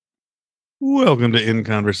Welcome to In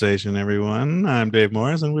Conversation, everyone. I'm Dave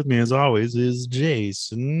Morris, and with me, as always, is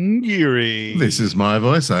Jason Geary. This is my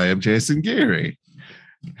voice. I am Jason Geary.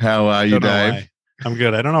 How are you, Dave? I'm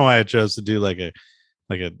good. I don't know why I chose to do like an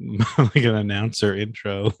announcer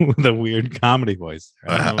intro with a weird comedy voice.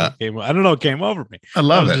 I don't know what came over me. I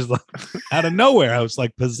love it. Just like, out of nowhere, I was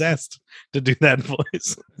like possessed to do that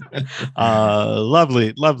voice.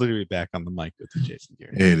 Lovely to be back on the mic with Jason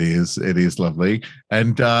Geary. It is lovely.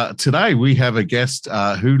 And today we have a guest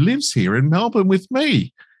who lives here in Melbourne with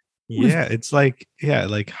me. Yeah, it's like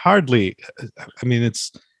hardly. I mean,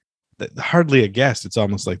 it's hardly a guest. It's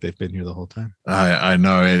almost like they've been here the whole time. I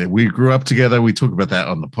know. We grew up together. We talk about that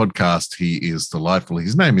on the podcast. He is delightful.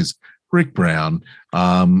 His name is Rick Brown.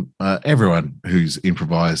 Everyone who's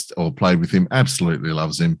improvised or played with him absolutely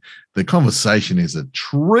loves him. The conversation is a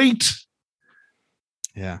treat.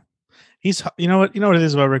 Yeah. He's, you know what it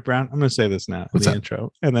is about Rick Brown? I'm going to say this now in the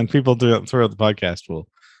intro, and then people throughout the podcast will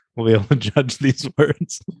be able to judge these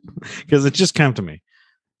words because it just came to me.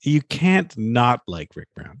 You can't not like Rick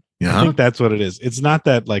Brown. Yeah. I think that's what it is. It's not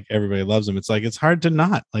that like everybody loves him. It's like it's hard to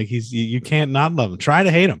not like you can't not love him. Try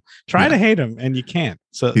to hate him. To hate him, and you can't.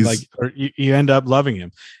 So or you end up loving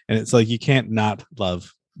him, and it's like you can't not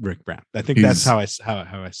love Rick Brown. I think that's how I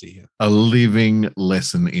see him. A living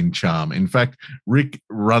lesson in charm. In fact, Rick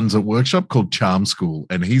runs a workshop called Charm School,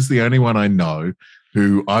 and he's the only one I know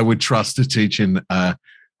who I would trust to teach in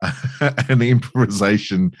an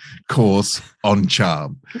improvisation course on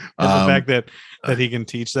charm. The fact that he can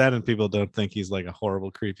teach that and people don't think he's like a horrible,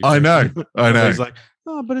 creepy person. I know. He's like,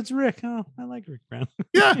 oh, but it's Rick. Oh, I like Rick Brown.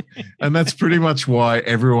 Yeah. And that's pretty much why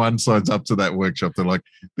everyone signs up to that workshop. They're like,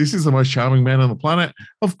 this is the most charming man on the planet.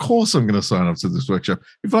 Of course I'm going to sign up to this workshop.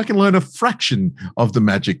 If I can learn a fraction of the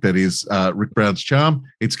magic that is Rick Brown's charm,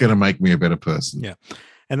 it's going to make me a better person. Yeah.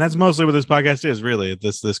 And that's mostly what this podcast is, really.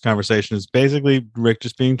 This conversation is basically Rick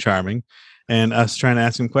just being charming and us trying to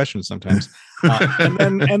ask him questions sometimes.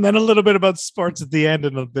 And then a little bit about sports at the end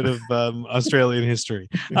and a bit of Australian history.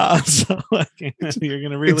 So you're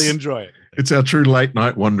going to really enjoy it. It's our true late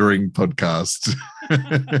night wandering podcast.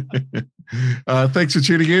 Thanks for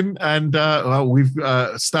tuning in. And we've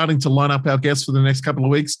starting to line up our guests for the next couple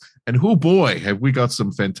of weeks. And oh boy, have we got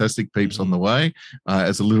some fantastic peeps on the way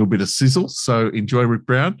as a little bit of sizzle. So enjoy Rick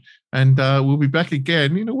Brown. And we'll be back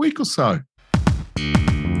again in a week or so.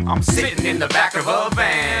 I'm sitting in the back of a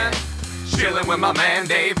van, chilling with my man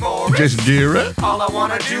Dave Morris. Jason Geary. All I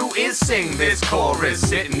wanna do is sing this chorus.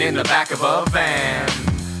 Sitting in the back of a van,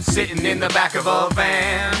 sitting in the back of a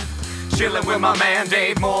van, chilling with my man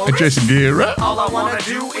Dave Morris. Jason Geary. All I wanna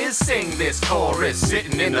do is sing this chorus.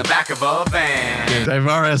 Sitting in the back of a van. Dave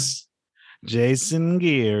Morris. Jason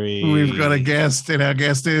Geary. We've got a guest, and our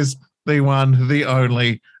guest is the one, the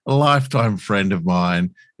only, lifetime friend of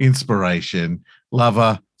mine, inspiration,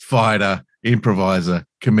 lover, fighter, improviser,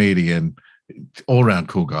 comedian, all-round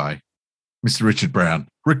cool guy, Mr. Richard Brown.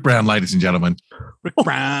 Rick Brown, ladies and gentlemen. Rick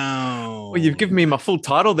Brown. Well, you've given me my full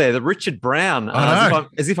title there, the Richard Brown,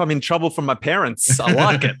 as if I'm in trouble from my parents. I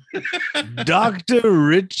like it. Dr.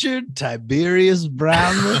 Richard Tiberius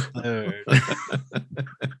Brown III.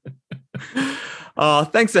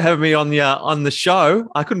 Thanks for having me on the show.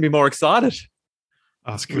 I couldn't be more excited.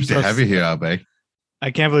 Oh, it's good to have you here, RB. I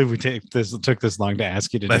can't believe we took this long to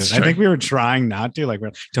ask you to do it. True. I think we were trying not to. Like,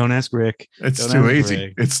 don't ask Rick. It's too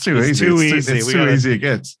easy. It's too easy. It's too easy it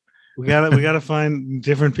gets. We gotta find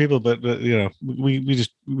different people, but you know,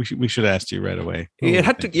 we should have asked you right away. You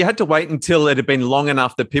had to wait until it had been long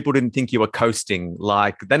enough that people didn't think you were coasting.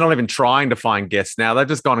 Like, they're not even trying to find guests now. They've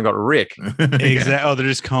just gone and got Rick. Exactly. Oh, they're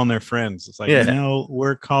just calling their friends. It's like, no,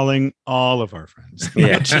 we're calling all of our friends.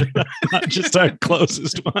 Yeah, not just our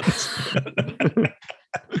closest ones.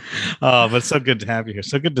 Oh, but so good to have you here.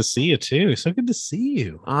 So good to see you too. So good to see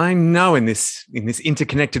you. I know, in this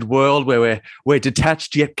interconnected world where we're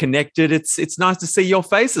detached yet connected, it's nice to see your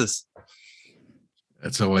faces.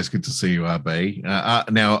 It's always good to see you, RB.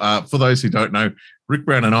 Now, for those who don't know, Rick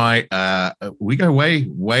Brown and I, we go way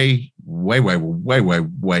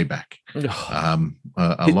back. A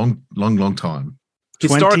long time.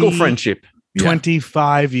 Historical friendship.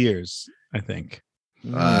 25 years, I think.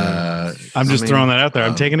 I'm just throwing that out there.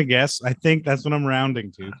 I'm taking a guess. I think that's what I'm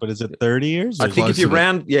rounding to. But is it 30 years? I think if you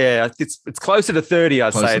round, it's closer to 30.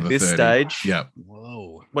 I'd say at this 30. stage. Yeah.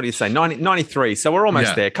 Whoa. What do you say? 93. So we're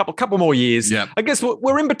almost there. Couple more years. Yeah. I guess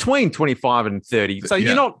we're in between 25 and 30. So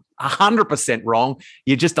you're not 100% wrong.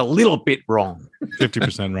 You're just a little bit wrong.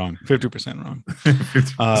 50% wrong. 50% wrong.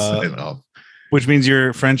 50% off. Which means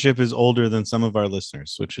your friendship is older than some of our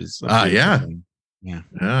listeners, which is Yeah.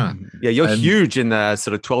 Yeah. Yeah, you're And- huge in the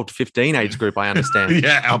sort of 12 to 15 age group, I understand.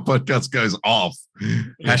 Yeah, our podcast goes off.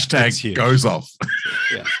 it's Hashtag huge. goes off.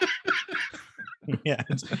 Yeah.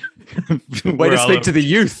 Way to speak to the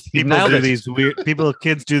youth. You People nailed do it. these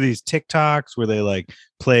kids do these TikToks where they like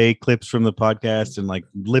play clips from the podcast and like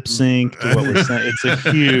lip sync to what we're saying. It's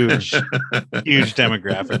a huge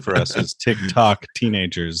demographic for us as TikTok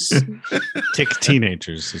teenagers.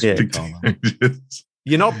 Teenagers is what we call them.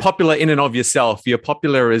 You're not popular in and of yourself. You're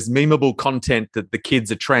popular as memeable content that the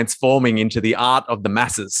kids are transforming into the art of the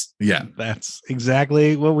masses. Yeah. That's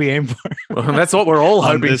exactly what we aim for Well, that's what we're all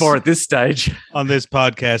On hoping this- for at this stage. on this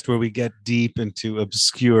podcast, where we get deep into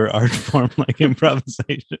obscure art form like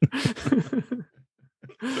improvisation.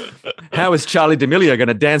 How is Charlie D'Amelio going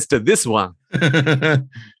to dance to this one?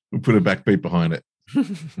 We'll put a backbeat behind it.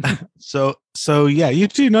 So yeah, you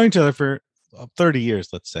two know each other for 30 years,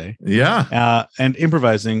 let's say, Yeah. and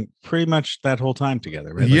improvising pretty much that whole time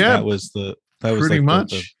together, right? Yeah. That was Pretty like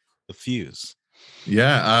much. the fuse.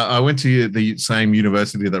 Yeah, I went to the same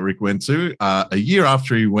university that Rick went to a year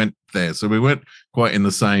after he went there. So we weren't quite in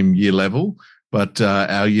the same year level, but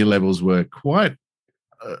our year levels were quite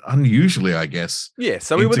unusually, I guess. Yeah,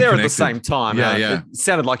 so we were there at the Interconnected. same time. Yeah, yeah. It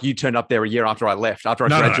sounded like you turned up there a year after I left, after I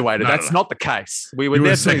No, no, no, graduated. no, That's no. not the case. We were You were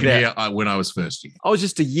definitely second there. year when I was first year. I was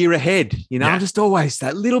just a year ahead. Yeah. I'm just always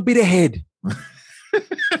that little bit ahead.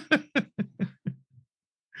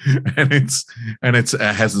 and it's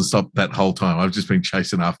hasn't stopped that whole time. I've just been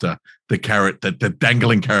chasing after the carrot, the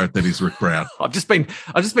dangling carrot that is Rick Brown. I've just been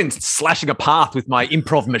slashing a path with my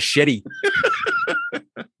improv machete,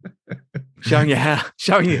 showing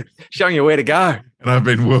you where to go. And I've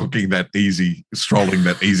been strolling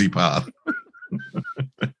that easy path.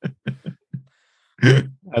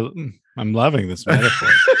 I'm loving this metaphor.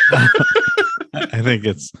 I think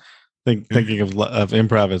it's thinking of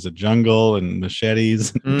improv as a jungle and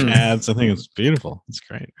machetes and Mm. paths. I think it's beautiful. It's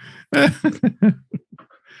great.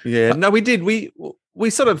 Yeah, no, we did. We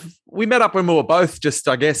met up when we were both just,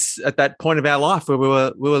 I guess, at that point of our life where we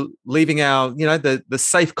were leaving our, the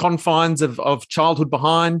safe confines of childhood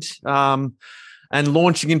behind, and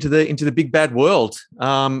launching into the big bad world.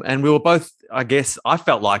 And we were both, I guess, I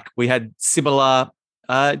felt like we had similar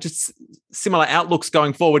outlooks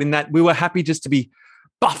going forward, in that we were happy just to be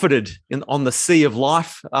buffeted on the sea of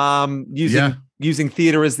life, using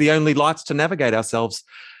theatre as the only lights to navigate ourselves.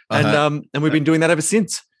 And we've been doing that ever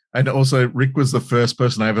since. And also, Rick was the first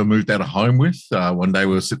person I ever moved out of home with. One day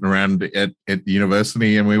we were sitting around at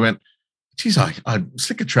university and we went, geez, I'm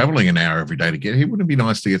sick of traveling an hour every day to get here. Wouldn't it be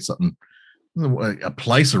nice to get something, a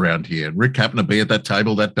place around here? And Rick happened to be at that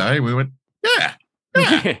table that day. We went, yeah,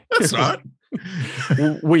 that's right.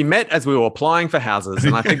 We met as we were applying for houses,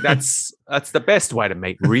 and I think that's the best way to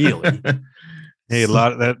meet, really. Hey, a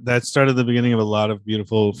lot that started the beginning of a lot of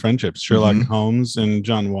beautiful friendships. Sherlock Mhm. Holmes and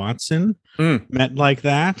John Watson met like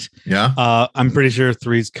that. Yeah. I'm pretty sure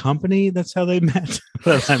Three's Company, that's how they met,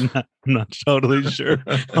 but I'm not totally sure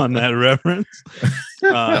on that reference.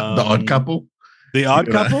 The Odd Couple. The Odd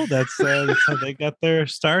Yeah. Couple, that's how they got their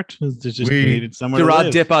start. They just We- needed somewhere to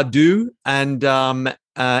Gerard live. Depardieu and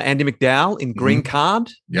Andy McDowell in Green Card.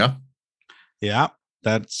 Yeah. Yeah,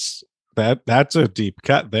 that's a deep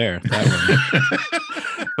cut there. That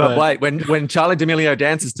one. But wait, when Charlie D'Amelio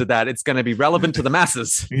dances to that, it's going to be relevant to the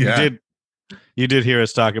masses. Yeah. You did hear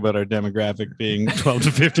us talk about our demographic being 12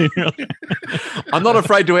 to 15 year old. I'm not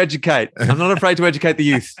afraid to educate. I'm not afraid to educate the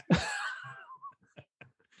youth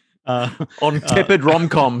on tepid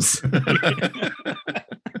rom-coms.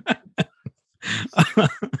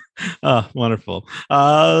 Oh, wonderful.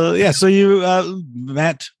 Yeah, so you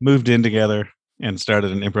moved in together and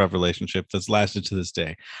started an improv relationship that's lasted to this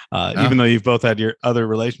day. Even though you've both had your other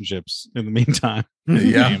relationships in the meantime.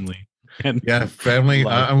 Yeah. Family. And Yeah, family.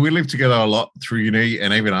 Love. And we lived together a lot through uni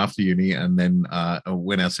and even after uni. And then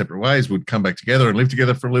went our separate ways, we'd come back together and live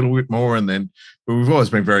together for a little bit more. And then, but we've always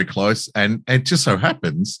been very close. And it just so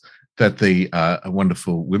happens that the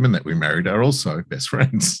wonderful women that we married are also best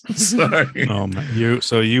friends. So, oh my,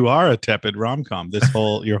 you are a tepid rom-com.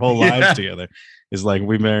 Your whole Yeah. lives together is like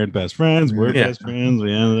we married best friends, we're Yeah. best friends,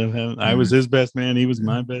 we ended up having, I was his best man, he was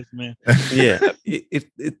my best man. Yeah.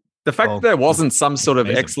 The fact Oh, that there wasn't some sort of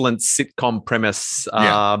amazing. excellent sitcom premise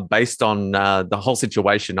Yeah. based on the whole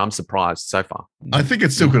situation, I'm surprised so far. I think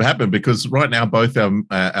it still could happen because right now both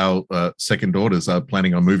our second daughters are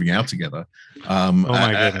planning on moving out together. Oh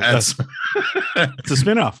my goodness. It's a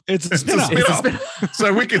spin-off. It's a spin-off. spin-off.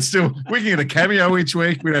 So we can get a cameo each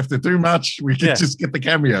week. We don't have to do much. We can Yeah. just get the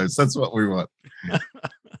cameos. That's what we want.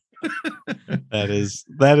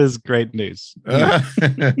 That is great news. Yeah,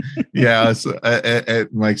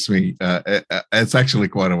 it makes me. It's actually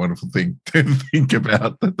quite a wonderful thing to think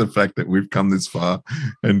about, that the fact that we've come this far,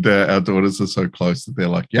 and our daughters are so close that they're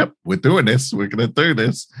like, "Yep, we're doing this. We're going to do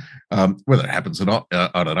this." Whether it happens or not,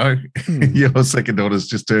 I don't know. Your second daughter's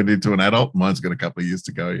just turned into an adult. Mine's got a couple of years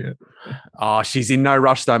to go yet. Oh, she's in no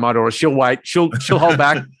rush though, my daughter. She'll wait. She'll hold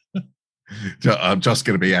back. I'm just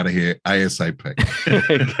going to be out of here ASAP. If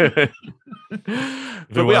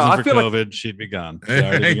it wasn't for COVID, she'd be gone. She'd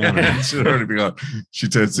already be gone. She'd already be gone. She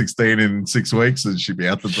turned 16 in 6 weeks, and she'd be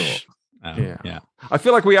out the door. Yeah. I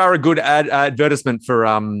feel like we are a good advertisement for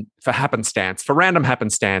happenstance, for random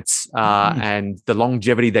happenstance, and the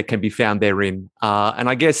longevity that can be found therein. And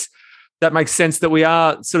I guess that makes sense that we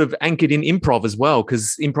are sort of anchored in improv as well,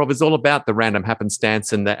 because improv is all about the random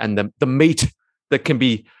happenstance and the meat that can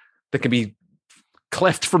be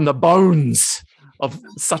cleft from the bones of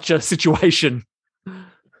such a situation.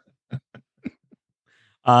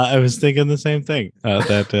 I was thinking the same thing.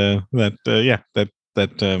 That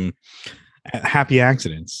happy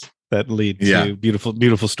accidents that lead to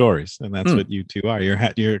beautiful stories, and that's what you two are.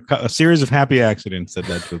 You're a series of happy accidents that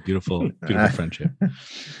led to a beautiful friendship.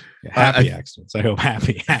 Happy accidents. I hope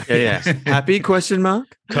happy. Yeah. Happy question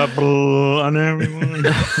mark? Couple on everyone.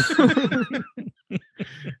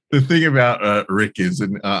 The thing about Rick is,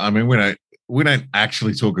 and I mean, we don't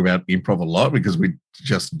actually talk about improv a lot because we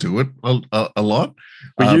just do it a lot.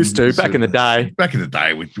 We used to back in the day. Back in the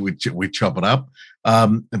day, we chop it up.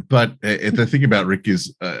 But the thing about Rick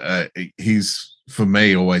is, he's, for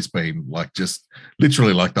me, always been like just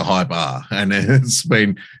literally like the high bar, and it's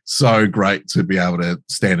been so great to be able to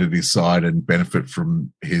stand at his side and benefit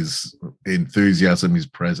from his enthusiasm, his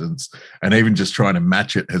presence, and even just trying to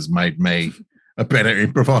match it has made me a better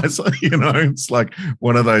improviser. It's like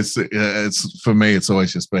one of those. It's for me, it's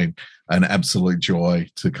always just been an absolute joy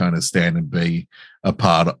to kind of stand and be a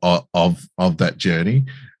part of that journey.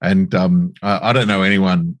 And I don't know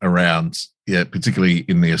anyone around, particularly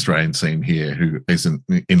in the Australian scene here, who isn't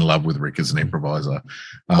in love with Rick as an improviser.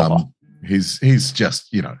 He's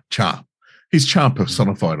just charm. He's charm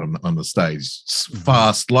personified on the stage.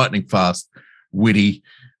 Fast, lightning fast, witty.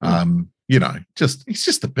 He's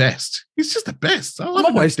just the best. He's just the best. I'm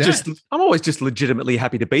always just legitimately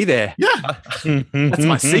happy to be there. Yeah, that's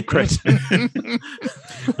my secret.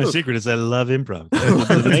 My secret is I love improv.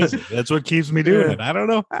 It's amazing. That's what keeps me doing it. I don't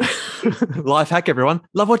know. Life hack, everyone.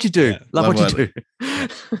 Love what you do. Yeah, love what you do.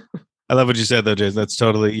 I love what you said though, Jason. That's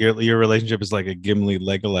totally your relationship is like a Gimli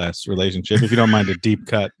Legolas relationship. If you don't mind a deep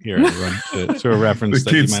cut here, everyone, to a reference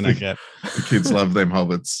that you might not get. The kids love them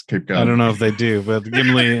hobbits. Keep going. I don't know if they do, but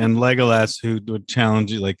Gimli and Legolas, who would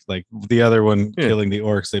challenge you, like the other one killing the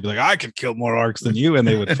orcs, they'd be like, I could kill more orcs than you, and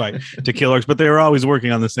they would fight to kill orcs. But they were always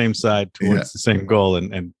working on the same side towards the same goal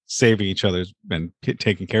and saving each other's and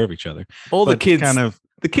taking care of each other. The kids kind of.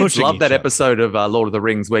 The kids love that other. Episode of Lord of the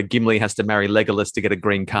Rings where Gimli has to marry Legolas to get a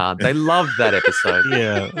green card. They love that episode.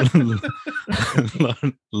 Yeah.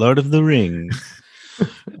 Lord of the Rings.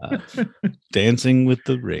 Dancing with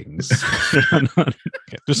the Rings. Okay.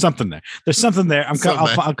 There's something there.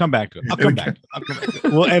 I'll come back to it. I'll come back to it.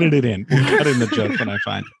 We'll edit it in. We'll cut in the joke when I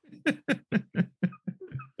find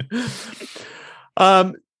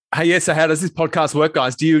it. Hey, yeah. So how does this podcast work,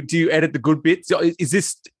 guys? Do you edit the good bits?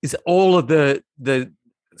 Is all of the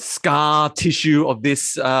scar tissue of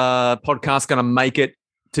this podcast going to make it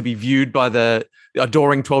to be viewed by the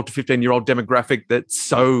adoring 12 to 15-year-old demographic that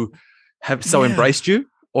have embraced you,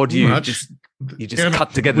 or do you just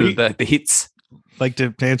cut together the hits? Like,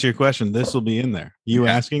 to answer your question, this will be in there. You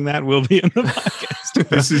asking that will be in the podcast.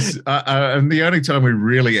 This is and the only time we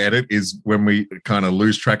really edit is when we kind of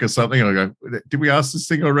lose track of something. I go, did we ask this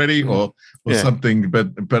thing already, or something?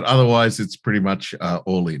 But otherwise, it's pretty much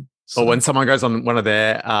all in. So. Or when someone goes on one of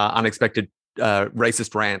their unexpected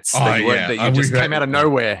racist rants that you just came out of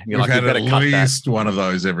nowhere. And you're like, you better cut that. At least one of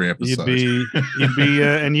those every episode.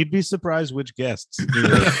 You'd be surprised which guests.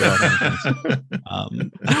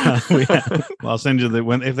 I'll send you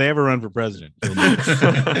if they ever run for president.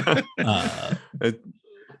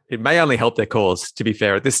 It may only help their cause, to be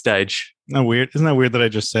fair, at this stage. Isn't that weird that I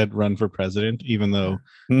just said run for president, even though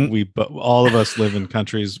all of us live in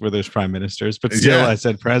countries where there's prime ministers, but still I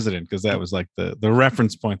said president because that was like the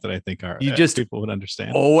reference point that I think people would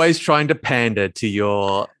understand. Always trying to pander to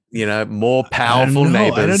your more powerful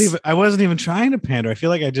neighbors. I wasn't even trying to pander. I feel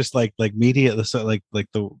like I just like media, like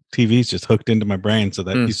the TV's just hooked into my brain so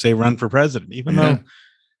that you say run for president, even though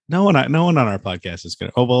No one on our podcast is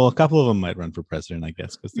going to. Oh, well, a couple of them might run for president, I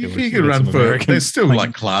guess. Because You can run for. There's still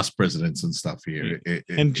like class presidents and stuff here.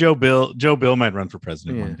 And Joe Bill might run for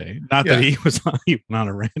president one day. Not that he was on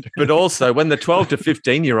a rant. But also, when the 12 to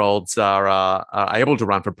 15-year-olds are able to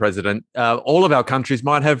run for president, all of our countries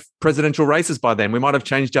might have presidential races by then. We might have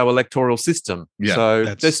changed our electoral system. Yeah, so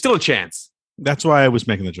there's still a chance. That's why I was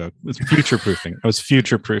making the joke. It was future-proofing. I was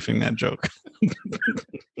future-proofing that joke.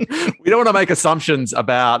 We don't want to make assumptions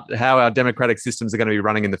about how our democratic systems are going to be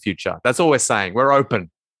running in the future. That's all we're saying. We're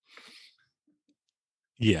open.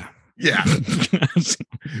 Yeah. Yeah.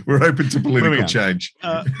 We're open to political change.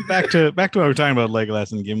 Back to what we were talking about,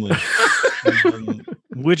 Legolas and Gimli.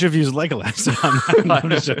 Which of you is Legolas?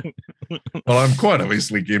 Well, I'm quite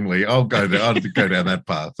obviously Gimli. I'll go down that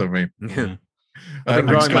path. I mean, Yeah. I've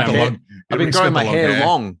been growing my hair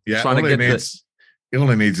long. Yeah, trying to get all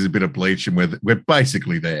it needs is a bit of bleach, and we're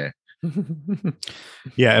basically there.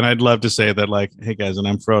 Yeah, and I'd love to say that, like, hey guys, and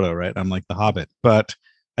I'm Frodo, right? I'm like the Hobbit, but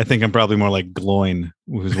I think I'm probably more like Gloin,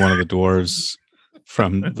 who's one of the dwarves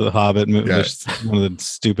from the Hobbit movie. Yes. One of the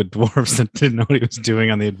stupid dwarves that didn't know what he was doing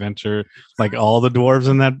on the adventure. Like all the dwarves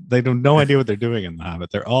in that, they have no idea what they're doing in the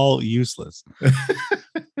Hobbit. They're all useless.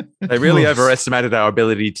 They really overestimated our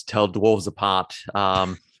ability to tell dwarves apart.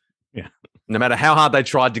 Yeah. No matter how hard they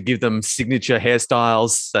tried to give them signature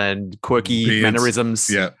hairstyles and quirky Beards. mannerisms,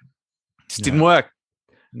 Yeah. didn't work.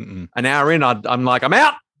 Mm-mm. An hour in, I'm like, I'm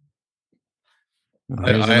out.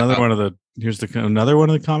 Here's another one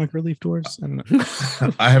of the comic relief dwarves. I don't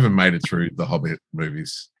know. I haven't made it through the Hobbit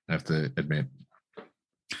movies, I have to admit.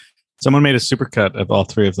 Someone made a supercut of all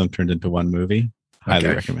three of them turned into one movie. Highly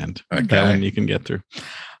Okay. recommend. Okay. That one you can get through.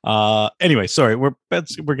 Anyway, sorry, we're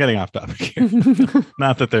getting off topic here.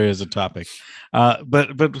 Not that there is a topic.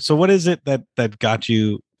 But so what is it that got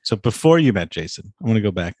you? So before you met Jason, I want to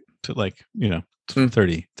go back to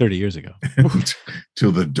 30 years ago.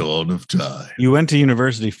 Till the dawn of time. You went to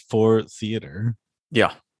university for theater.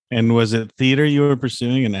 Yeah. And was it theater you were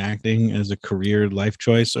pursuing and acting as a career life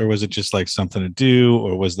choice, or was it just like something to do,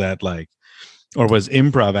 or was that or was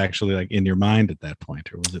improv actually like in your mind at that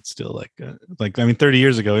point, or was it still 30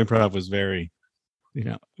 years ago, improv was very,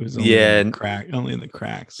 it was only only in the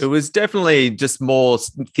cracks. It was definitely just more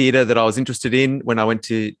theater that I was interested in when I went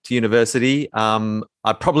to university.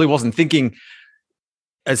 I probably wasn't thinking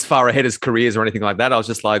as far ahead as careers or anything like that. I was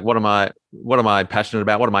just like, what am I passionate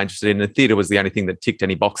about? What am I interested in? And theater was the only thing that ticked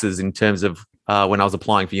any boxes in terms of when I was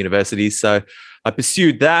applying for universities. So I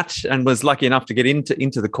pursued that and was lucky enough to get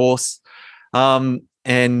into the course. And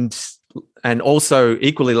also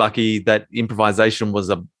equally lucky that improvisation was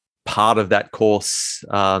a part of that course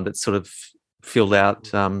that sort of filled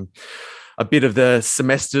out a bit of the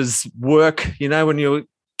semester's work, when you're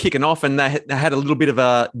kicking off, and they had a little bit of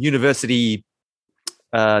a university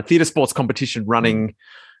theatre sports competition running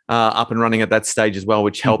up and running at that stage as well,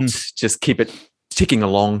 which helped just keep it ticking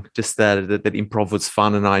along. Just that improv was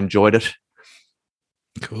fun and I enjoyed it.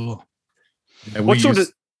 Cool.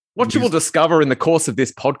 What you will discover in the course of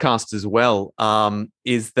this podcast as well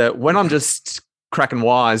is that when I'm just cracking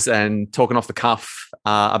wise and talking off the cuff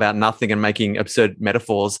about nothing and making absurd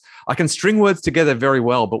metaphors, I can string words together very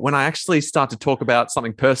well. But when I actually start to talk about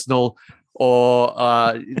something personal or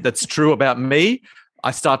that's true about me, I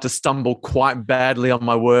start to stumble quite badly on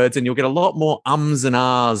my words, and you'll get a lot more ums and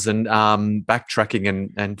ahs and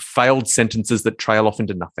backtracking and failed sentences that trail off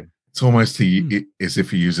into nothing. It's almost as if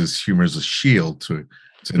he uses humor as a shield to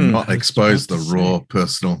not expose the raw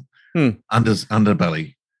personal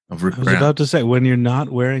underbelly of Rick Brown. I was about to say, when you're not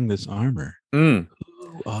wearing this armor, who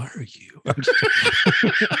are you?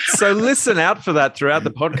 So listen out for that throughout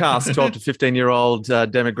the podcast, 12 to 15-year-old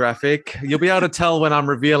demographic. You'll be able to tell when I'm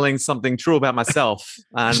revealing something true about myself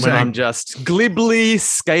and when I'm just glibly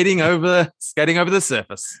skating over the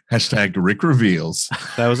surface. Hashtag Rick reveals.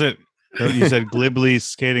 That was it. You said glibly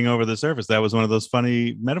skating over the surface. That was one of those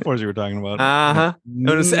funny metaphors you were talking about. And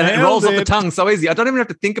it rolls off the tongue so easy. I don't even have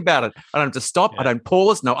to think about it. I don't have to stop. Yeah. I don't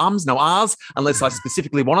pause. No ums, no ahs, unless I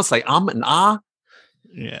specifically want to say and ah.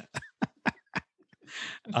 Yeah.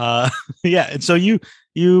 Yeah. And so you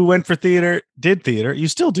went for theater, did theater. You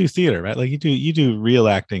still do theater, right? Like you do real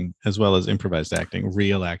acting as well as improvised acting,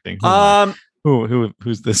 real acting.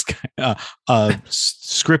 Who's this guy?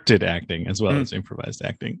 Scripted acting as well as improvised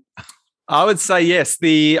acting. I would say yes.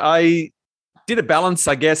 I did a balance,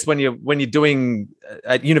 I guess, when you're doing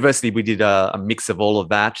at university, we did a mix of all of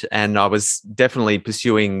that. And I was definitely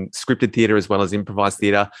pursuing scripted theater as well as improvised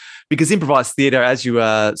theater, because improvised theater, as you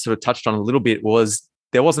sort of touched on a little bit,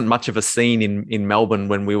 there wasn't much of a scene in Melbourne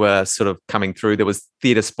when we were sort of coming through. There was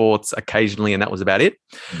theatre sports occasionally, and that was about it.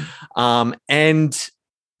 And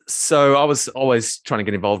So I was always trying to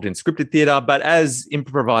get involved in scripted theatre, but as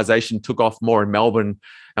improvisation took off more in Melbourne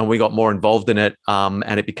and we got more involved in it,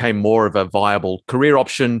 and it became more of a viable career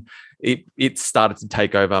option, it started to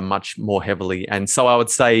take over much more heavily. And so I would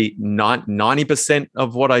say 90%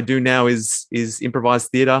 of what I do now is improvised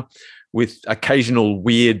theatre, with occasional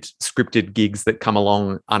weird scripted gigs that come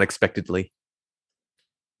along unexpectedly.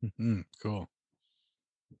 Cool.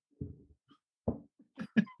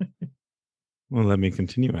 Well, let me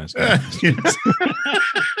continue asking.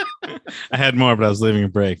 I had more, but I was leaving a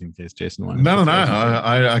break in case Jason wanted. No.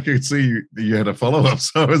 I could see you had a follow up,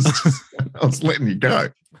 so I was letting you go.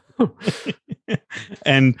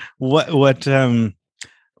 And what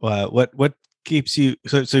keeps you?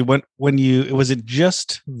 So when you, was it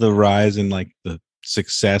just the rise in like the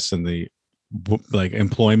success and the like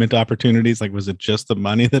employment opportunities? Like, was it just the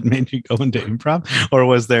money that made you go into improv, or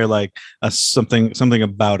was there like something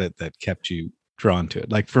about it that kept you drawn to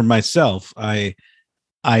it? Like for myself, I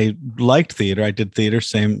liked theater. I did theater,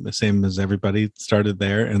 same as everybody, started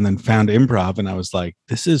there, and then found improv, and I was like,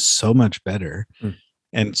 this is so much better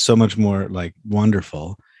and so much more like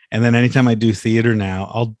wonderful. And then anytime I do theater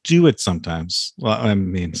now, I'll do it sometimes. Well, I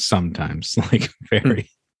mean, sometimes, like very,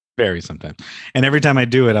 very sometimes. And every time I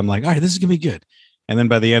do it, I'm like, all right, this is gonna be good. And then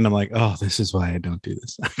by the end, I'm like, oh, this is why I don't do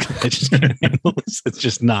this. I just can't handle this. It's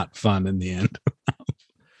just not fun in the end.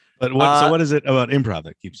 But what is it about improv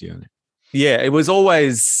that keeps you in it? Yeah, it was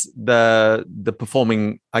always the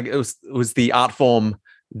performing. It was the art form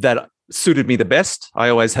that suited me the best. I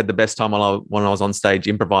always had the best time when I was on stage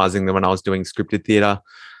improvising than when I was doing scripted theatre.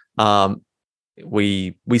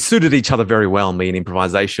 We suited each other very well, me and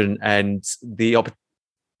improvisation, and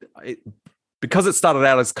because it started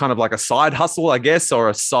out as kind of like a side hustle, I guess, or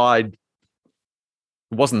a side.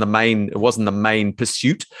 It wasn't the main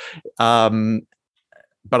pursuit,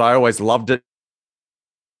 but I always loved it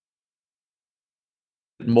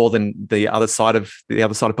more than the other side of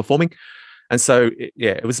performing. And so,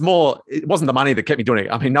 it wasn't the money that kept me doing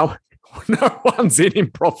it. I mean, no one's in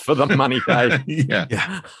improv for the money, Dave.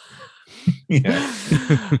 Yeah.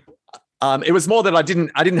 It was more that I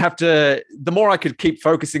didn't have to. The more I could keep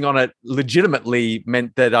focusing on it legitimately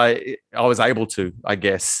meant that I was able to, I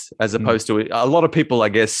guess, as opposed to a lot of people, I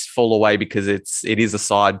guess, fall away because it is a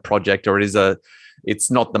side project, or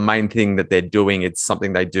it's not the main thing that they're doing. It's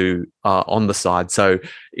something they do on the side. So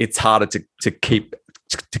it's harder to keep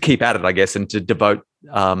at it, I guess, and to devote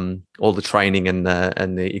all the training and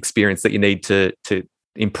the experience that you need to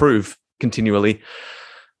improve continually.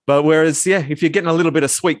 But whereas, if you're getting a little bit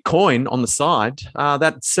of sweet coin on the side,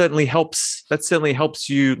 that certainly helps. That certainly helps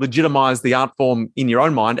you legitimize the art form in your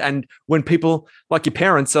own mind. And when people like your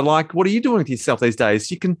parents are like, "What are you doing with yourself these days?"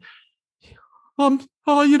 You can, doing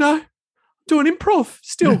improv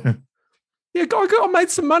still. Yeah, I made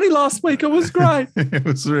some money last week. It was great. It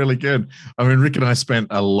was really good. I mean, Rick and I spent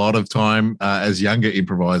a lot of time as younger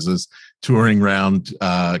improvisers touring around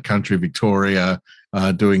country Victoria,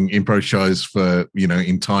 doing improv shows for,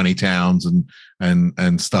 in tiny towns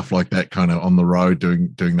and stuff like that, kind of on the road,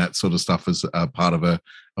 doing that sort of stuff as a part of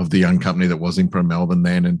the young company that was Impro Melbourne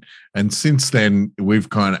then. And since then,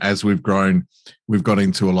 as we've grown, we've got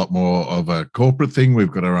into a lot more of a corporate thing.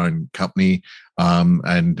 We've got our own company,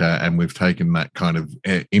 and we've taken that kind of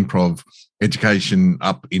improv education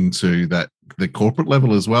up into the corporate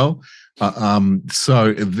level as well. Those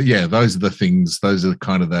are the things. Those are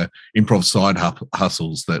kind of the improv side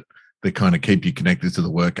hustles that kind of keep you connected to the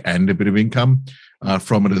work and a bit of income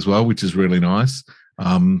from it as well, which is really nice.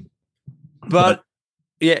 But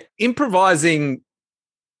improvising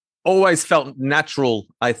always felt natural,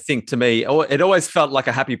 I think, to me. It always felt like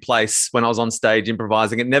a happy place when I was on stage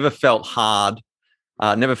improvising. It never felt hard.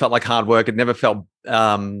 Never felt like hard work. It never felt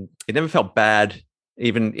bad.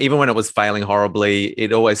 Even when it was failing horribly,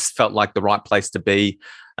 it always felt like the right place to be,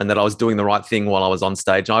 and that I was doing the right thing while I was on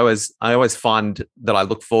stage. I always find that I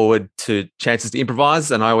look forward to chances to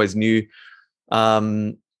improvise, and I always knew,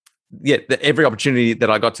 that every opportunity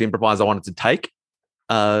that I got to improvise, I wanted to take.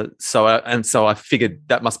 So I figured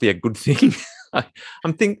that must be a good thing.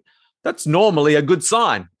 I'm thinking that's normally a good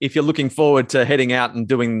sign if you're looking forward to heading out and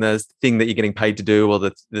doing the thing that you're getting paid to do, or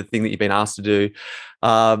the thing that you've been asked to do.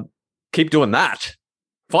 Keep doing that.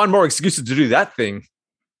 Find more excuses to do that thing.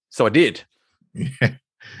 So I did. Yeah.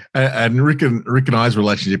 And Rick and I's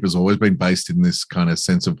relationship has always been based in this kind of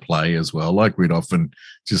sense of play as well. Like, we'd often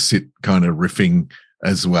just sit kind of riffing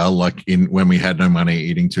as well, like when we had no money,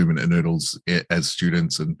 eating 2-minute noodles as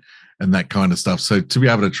students and that kind of stuff. So to be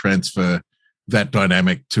able to transfer that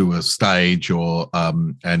dynamic to a stage, or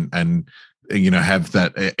and have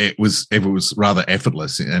that. It was rather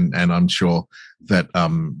effortless, and I'm sure that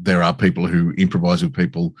there are people who improvise with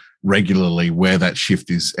people regularly where that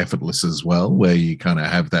shift is effortless as well, where you kind of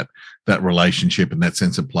have that relationship and that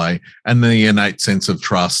sense of play and the innate sense of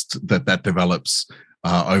trust that develops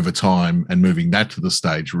over time, and moving that to the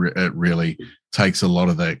stage, it really takes a lot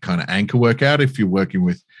of the kind of anchor work out. If you're working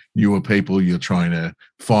with newer people, you're trying to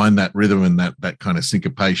find that rhythm and that kind of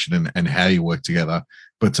syncopation and how you work together.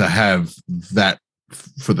 But to have that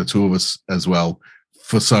for the two of us as well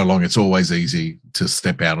for so long, it's always easy to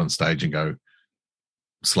step out on stage and go,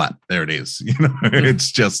 slap, there it is.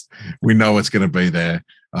 It's just, we know it's going to be there.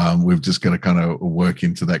 We've just got to kind of work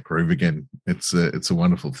into that groove again. It's a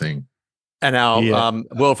wonderful thing. And our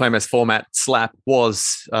world famous format, slap, was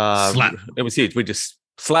slap. It was huge. We just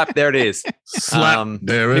slap, there it is. Slap,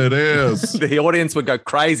 there it is. The audience would go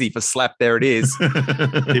crazy for slap, there it is.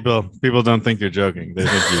 People don't think you're joking. They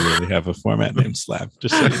think you really have a format named slap.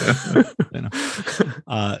 Just so you know.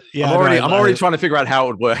 I'm already trying to figure out how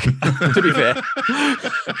it would work. To be fair,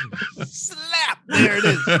 slap, there it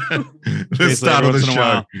is. The start of the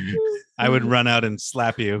show. I would run out and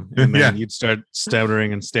slap you, and then you'd start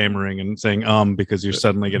stuttering and stammering and saying because you're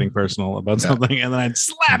suddenly getting personal about something, and then I'd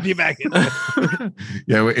slap you back in.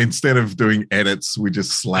 Instead of doing edits, we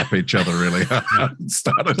just slap each other really hard and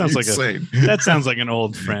start a new scene. That sounds like an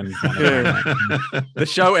old friend. The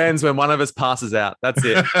show ends when one of us passes out. That's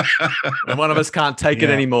it. And one of us can't take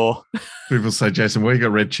it anymore. People say, Jason, why you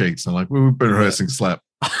got red cheeks? I'm like, we've been rehearsing slap.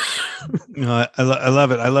 No, I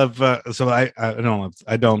love it. I love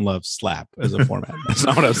I don't love slap as a format. That's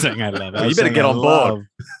not what I was saying. I love it. You better get on board.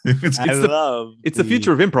 It's the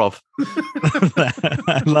future of improv.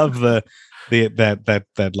 I love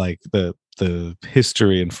the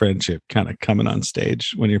history and friendship kind of coming on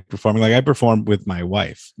stage when you're performing. Like I perform with my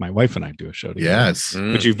wife. My wife and I do a show together. Yes,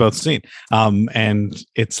 which you've both seen. And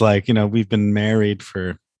it's like, we've been married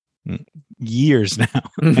for years now,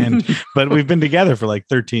 but we've been together for like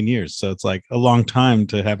 13 years, so it's like a long time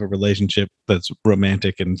to have a relationship that's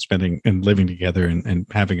romantic and spending and living together and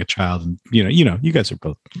having a child, and you guys are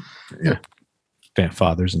both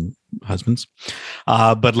fathers and husbands,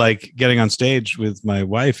 but like getting on stage with my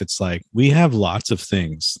wife, it's like we have lots of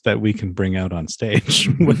things that we can bring out on stage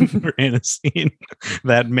when we're in a scene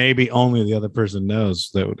that maybe only the other person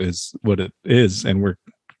knows that is what it is, and we're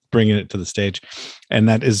bringing it to the stage. And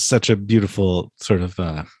that is such a beautiful sort of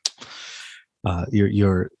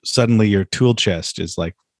your suddenly your tool chest is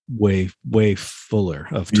like way fuller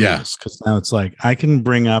of tools, because now it's like I can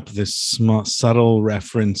bring up this small subtle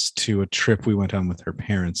reference to a trip we went on with her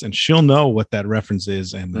parents, and she'll know what that reference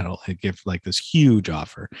is, and that'll give like this huge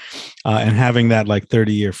offer. And having that like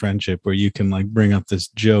 30-year friendship where you can like bring up this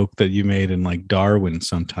joke that you made in like Darwin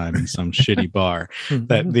sometime in some shitty bar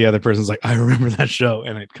that the other person's like, I remember that show,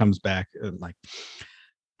 and it comes back and like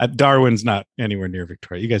Darwin's not anywhere near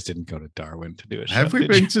Victoria. You guys didn't go to Darwin to do a show. Have we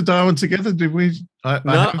been to Darwin together? Did we?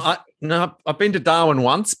 No, I've been to Darwin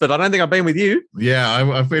once, but I don't think I've been with you. Yeah,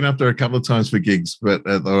 I've been up there a couple of times for gigs, but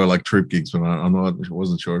they were like troop gigs. But I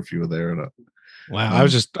wasn't sure if you were there or not. Wow, I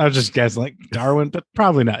was just guessing like Darwin, but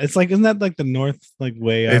probably not. It's like, isn't that like the north, like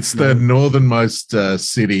way up? It's the northernmost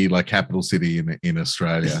city, like capital city in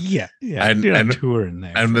Australia. Yeah. And touring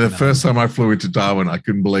there. And the first time I flew into Darwin, I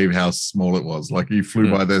couldn't believe how small it was. Like you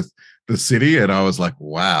flew by the city, and I was like,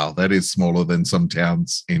 wow, that is smaller than some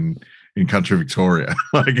towns in country Victoria.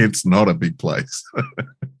 Like it's not a big place.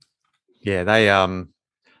 Yeah, they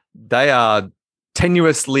are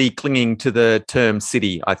tenuously clinging to the term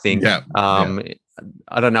city, I think.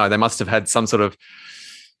 I don't know. They must have had some sort of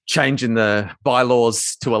change in the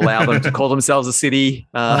bylaws to allow them to call themselves a city.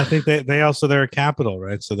 I think they're a capital,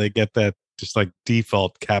 right? So they get that just like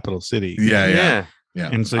default capital city. Yeah.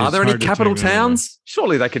 And so are there any capital towns?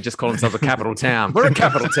 Surely they could just call themselves a capital town. We're a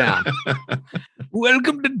capital town.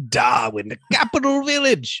 Welcome to Darwin, the capital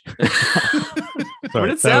village.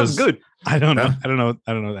 It sounds good. I don't know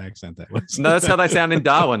the accent that was. No, that's how they sound in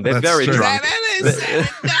Darwin. They're very drunk.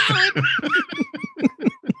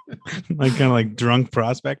 Like kind of like drunk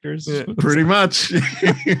prospectors. Yeah, pretty much.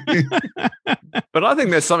 But I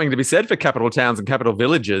think there's something to be said for capital towns and capital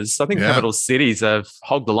villages. I think capital cities have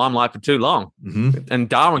hogged the limelight for too long. And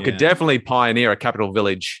Darwin could definitely pioneer a capital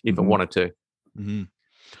village if it wanted to.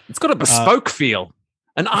 It's got a bespoke feel,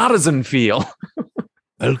 an artisan feel.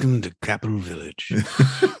 Welcome to Capital Village.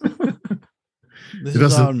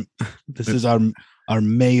 This is our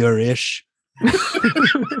mayor-ish.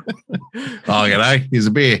 G'day. Here's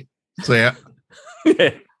a beer. See ya.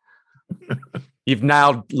 Yeah. You've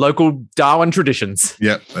nailed local Darwin traditions.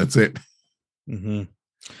 Yep, that's it.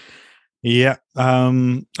 Yeah,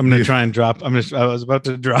 I'm gonna try and drop. I was about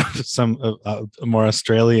to drop some more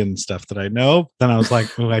Australian stuff that I know. Then I was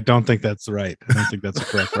like, oh, I don't think that's right. I don't think that's a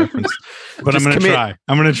correct reference. But I'm gonna try.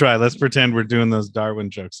 I'm gonna try. Let's pretend we're doing those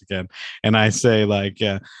Darwin jokes again. And I say like,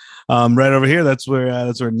 right over here. That's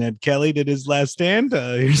where Ned Kelly did his last stand.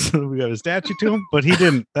 Here's we got a statue to him, but he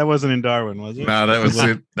didn't. That wasn't in Darwin, was it? No, that was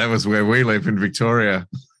it. That was where we live in Victoria.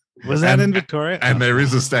 Was that in Victoria? And there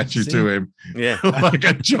is a statue to him. Yeah. Like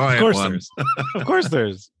a giant one. Of course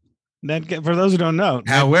there's. For those who don't know,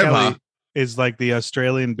 however, Ned Kelly is like the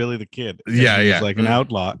Australian Billy the Kid. Yeah, He's like an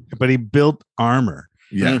outlaw, but he built armor.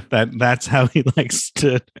 Yeah. That's how he like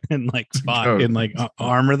stood and like fought in like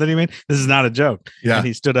armor that he made. This is not a joke. Yeah. And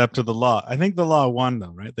he stood up to the law. I think the law won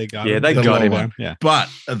though, right? They got him. They got him. Yeah. But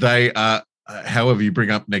they however you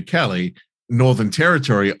bring up Ned Kelly, Northern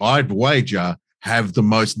Territory, I'd wager have the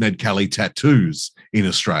most Ned Kelly tattoos in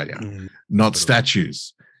Australia, not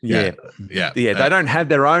statues. Yeah. They don't have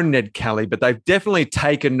their own Ned Kelly, but they've definitely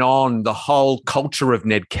taken on the whole culture of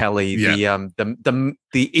Ned Kelly, the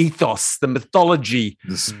ethos, the mythology,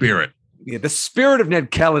 the spirit. Yeah, the spirit of Ned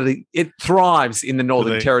Kelly, it thrives in the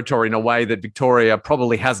Northern Territory in a way that Victoria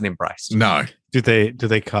probably hasn't embraced. No. Do they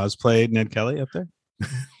cosplay Ned Kelly up there?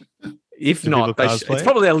 If not, it's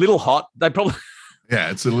probably a little hot. They probably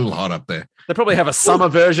it's a little hot up there. They probably have a summer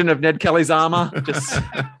version of Ned Kelly's armor, just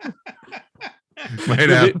made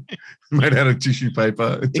out of tissue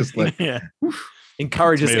paper. It's just like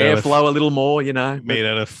encourages airflow a little more, made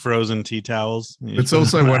out of frozen tea towels. It's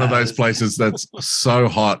also one of those places that's so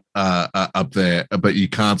hot up there, but you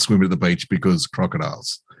can't swim at the beach because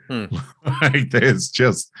crocodiles. Like, there's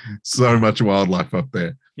just so much wildlife up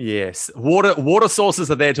there. Yes, water sources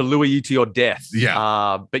are there to lure you to your death.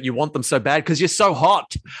 Yeah, but you want them so bad because you're so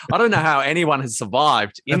hot. I don't know how anyone has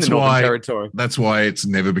survived in the Northern Territory. That's why it's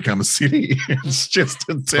never become a city. It's just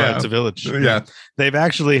a town. It's a village. Yeah, they've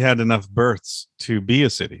actually had enough births to be a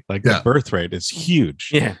city. Like the birth rate is huge.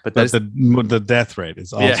 Yeah, but the death rate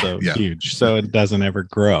is also huge. So it doesn't ever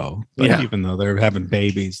grow. But even though they're having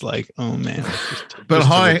babies, like, oh man. But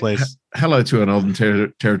hello to an Northern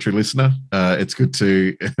Territory listener. It's good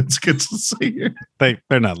to see you.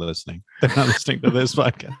 They're not listening. They're not listening to this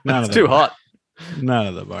podcast. It's too hot. None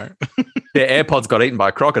of them are. Their AirPods got eaten by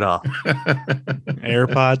a crocodile.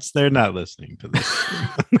 AirPods, they're not listening to this.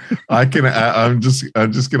 I'm just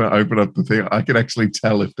going to open up the thing. I can actually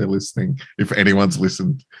tell if they're listening, if anyone's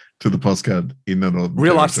listened to the podcast in the Northern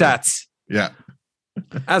Real life stats. Yeah.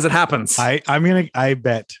 As it happens. I will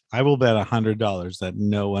bet $100 that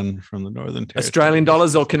no one from the Northern Territory. Australian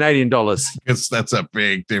dollars or Canadian dollars? Because that's a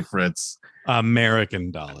big difference. American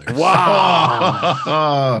dollars.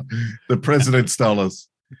 Wow. The president's dollars.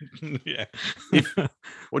 Yeah.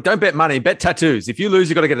 Well, don't bet money, bet tattoos. If you lose,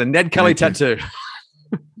 you got to get a Ned Kelly tattoo.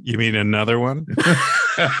 You mean another one?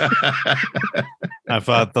 I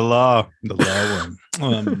fought the law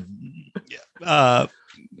one.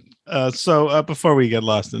 So before we get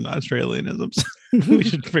lost in Australianisms, we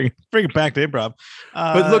should bring it back to improv.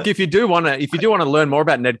 But look, if you do want to learn more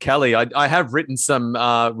about Ned Kelly, I have written some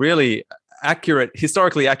really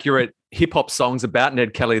historically accurate hip hop songs about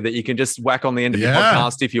Ned Kelly that you can just whack on the end of your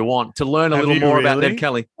podcast if you want to learn a little more about Ned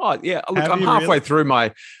Kelly. Oh yeah, look, I'm halfway through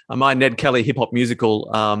my Ned Kelly hip hop musical.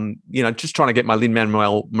 Just trying to get my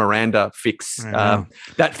Lin-Manuel Miranda fix.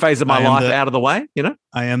 That phase of my life out of the way.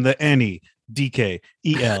 I am the NEDKELLI.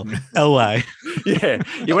 Yeah.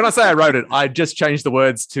 When I say I wrote it, I just changed the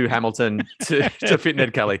words to Hamilton to fit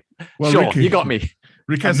Ned Kelly. Well, sure, Ricky, you got me.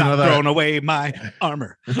 Rick has thrown away my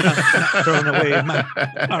armor. Thrown away my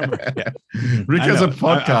armor. Yeah. Rick has a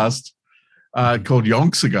podcast called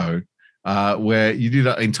Yonks Ago, where you did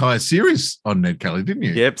an entire series on Ned Kelly, didn't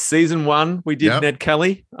you? Yep. Season 1, we did Ned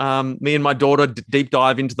Kelly. Me and my daughter deep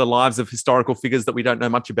dive into the lives of historical figures that we don't know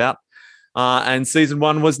much about. And season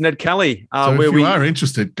 1 was Ned Kelly. So if you are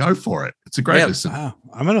interested, go for it. It's a great listen. Wow.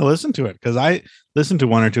 I'm going to listen to it because I listened to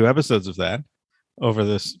 1 or 2 episodes of that over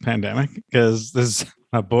this pandemic because this is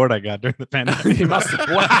how bored I got during the pandemic. You must have.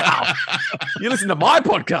 Wow. You listen to my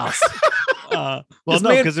podcast. Well, no,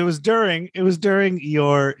 because it was during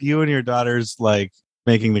you and your daughter's like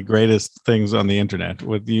making the greatest things on the internet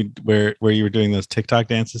with you where you were doing those TikTok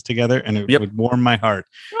dances together, and it would warm my heart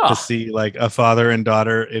to see like a father and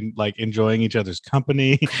daughter in like enjoying each other's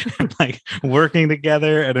company and like working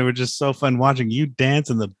together, and it was just so fun watching you dance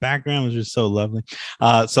in the background. It was just so lovely.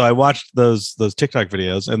 So I watched those TikTok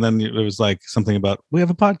videos, and then it was like something about we have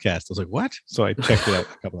a podcast. I was like, what? So I checked it out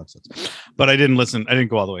a couple episodes, but I didn't listen. I didn't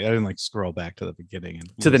go all the way. I didn't like scroll back to the beginning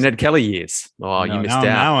and to the Ned Kelly years. Oh, you missed out.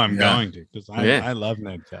 Now I'm going to because I love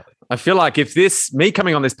Ned Kelly. I feel like if me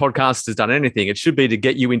coming on this podcast has done anything, it should be to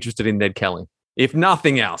get you interested in Ned Kelly, if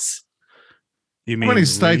nothing else. You How many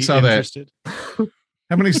states are there? interested?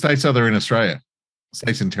 How many states are there in Australia?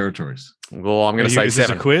 States and territories. Well, I'm going to say Is 7.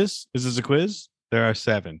 this a quiz? Is this a quiz? There are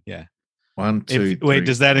 7. Yeah. 1, 2, Wait, 3.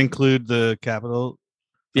 does that include the capital?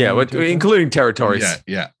 Yeah, including territories.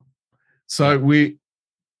 Yeah. So we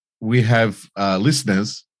have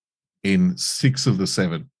listeners in 6 of the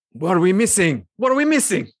 7. What are we missing?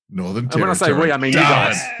 Northern And when I Territory. say we, I mean you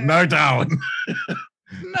Darwin. guys. No Darwin.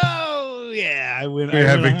 No. Yeah. I win. We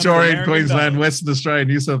have Victoria, Queensland, Western Australia,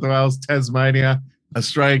 New South Wales, Tasmania,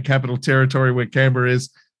 Australian Capital Territory where Canberra is,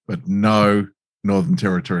 but no Northern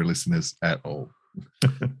Territory listeners at all.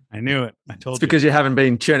 I knew it. I told It's because you. you haven't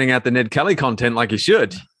been churning out the Ned Kelly content like you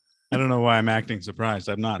should. I don't know why I'm acting surprised.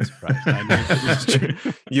 I'm not surprised. I know it's true.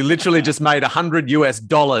 You literally just made $100. You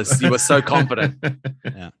were so confident.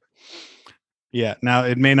 Yeah. Now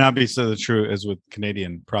it may not be so true as with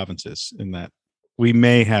Canadian provinces in that we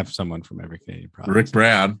may have someone from every Canadian province. Rick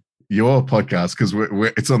Brown, your podcast, because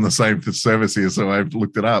it's on the same service here, so I've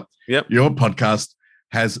looked it up. Yep. Your podcast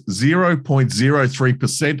has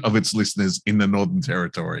 0.03% of its listeners in the Northern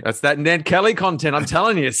Territory. That's that Ned Kelly content. I'm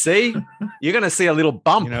telling you. See, you're going to see a little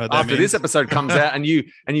bump You know what that after this means? episode comes out, and you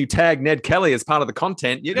tag Ned Kelly as part of the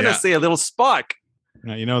content. You're going to Yeah. see a little spike.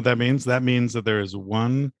 Now, you know what that means? That means that there is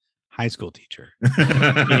one high school teacher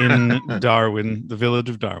in Darwin, the village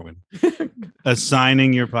of Darwin,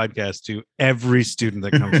 assigning your podcast to every student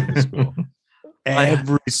that comes to the school.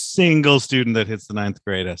 Every single student that hits the 9th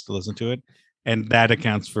grade has to listen to it. And that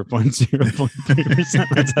accounts for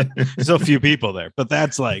 0.03%. So few people there, but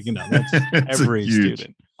that's like, that's It's every huge.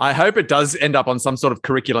 student. I hope it does end up on some sort of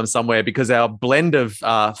curriculum somewhere because our blend of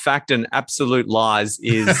fact and absolute lies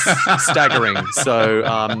is staggering.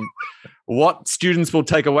 So what students will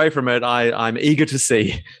take away from it, I'm eager to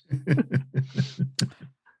see.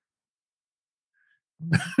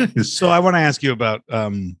 So I want to ask you about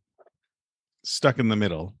Stuck in the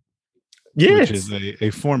Middle, Yes. which is a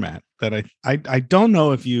format that I don't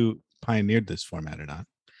know if you pioneered this format or not.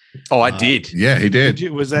 Oh, I did. Yeah, he did.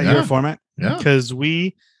 Was that Yeah. your format? Yeah. Because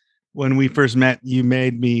when we first met,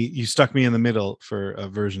 you stuck me in the middle for a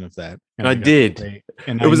version of that. And I got did. to play.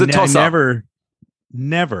 And It was a toss-up. I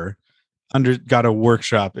never got a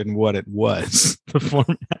workshop in what it was, the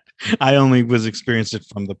format. I only was experienced it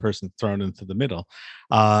from the person thrown into the middle.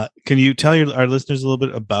 Can you tell our listeners a little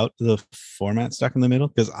bit about the format Stuck in the Middle?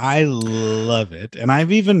 Because I love it. And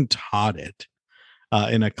I've even taught it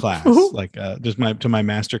in a class, like just to my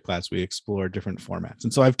master class, we explore different formats.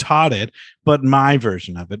 And so I've taught it, but my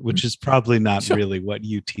version of it, which is probably not really what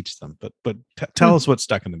you teach them, but tell us what's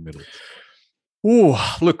Stuck in the Middle. Ooh,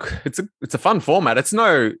 look, it's a fun format. It's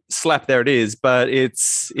no slap there it is, but it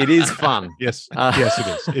is fun. Yes,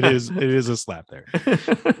 yes, it is. It is a slap there.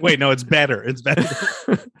 Wait, no, it's better. It's better.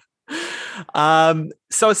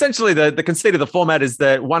 So essentially the conceit of the format is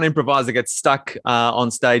that one improviser gets stuck on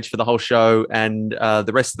stage for the whole show, and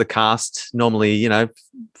the rest of the cast, normally,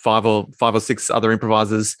 5 or 6 other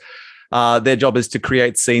improvisers, their job is to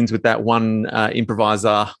create scenes with that one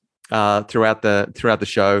improviser throughout the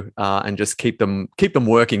show, and just keep them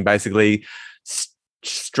working, basically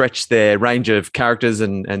stretch their range of characters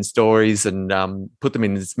and stories, and put them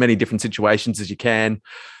in as many different situations as you can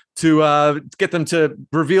to get them to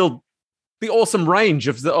reveal the awesome range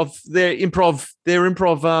of their improv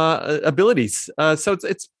abilities. So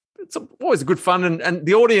it's always a good fun, and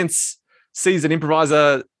the audience sees an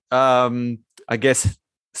improviser, I guess,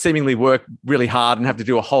 seemingly work really hard and have to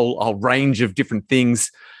do a whole range of different things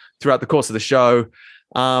throughout the course of the show.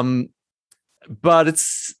 But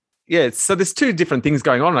so there's 2 different things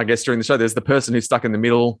going on, I guess, during the show. There's the person who's stuck in the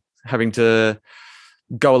middle, having to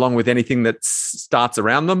go along with anything that starts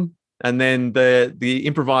around them. And then the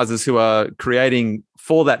improvisers who are creating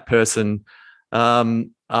for that person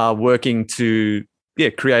are working to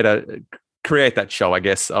create that show, I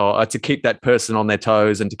guess, or to keep that person on their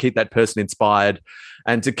toes and to keep that person inspired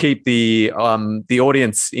and to keep the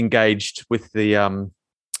audience engaged with the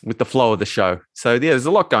flow of the show. So there's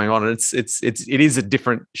a lot going on, and it is a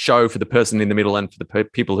different show for the person in the middle and for the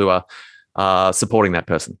people who are supporting that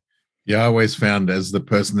person. Yeah, I always found as the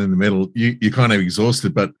person in the middle, you're kind of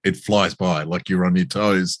exhausted, but it flies by, like you're on your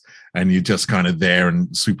toes and you're just kind of there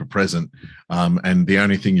and super present. And the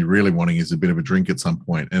only thing you're really wanting is a bit of a drink at some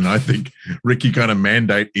point. And I think, Rick, you kind of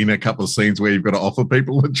mandate in a couple of scenes where you've got to offer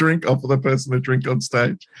people a drink, offer the person a drink on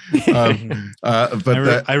stage. But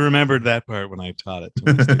I remembered that part when I taught it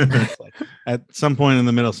to my students. Like, at some point in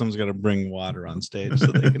the middle, someone's got to bring water on stage so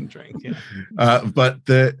they can drink. Yeah. But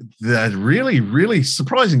the really, really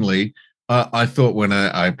surprisingly, I thought when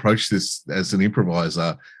I approached this as an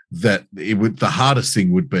improviser that the hardest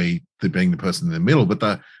thing would be being the person in the middle, but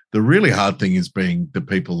the really hard thing is being the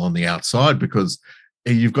people on the outside, because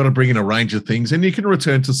you've got to bring in a range of things, and you can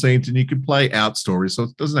return to scenes and you can play out stories. So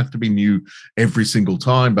it doesn't have to be new every single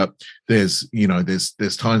time, but there's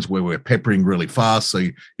times where we're peppering really fast. So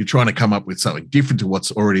you're trying to come up with something different to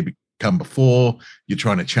what's already come before. You're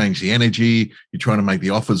trying to change the energy. You're trying to make the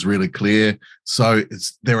offers really clear. So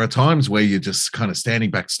there are times where you're just kind of standing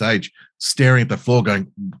backstage, staring at the floor, going,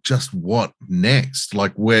 "Just what next?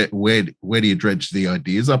 Like where do you dredge the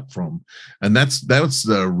ideas up from?" And that's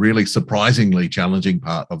the really surprisingly challenging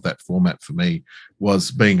part of that format for me,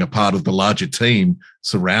 was being a part of the larger team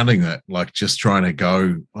surrounding that, like just trying to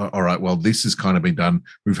go, all right, well, this has kind of been done.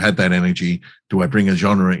 We've had that energy. Do I bring a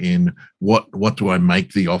genre in? What do I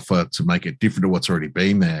make the offer to make it different to what's already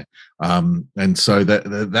been there? And so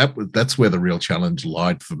that's where the real challenge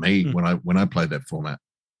lied for me when I played that format.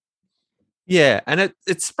 Yeah, and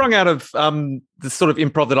it sprung out of the sort of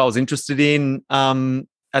improv that I was interested in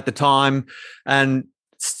at the time, and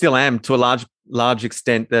still am to a large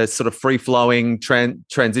extent. The sort of free flowing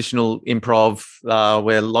transitional improv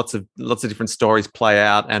where lots of different stories play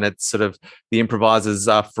out, and it's sort of the improvisers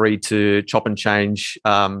are free to chop and change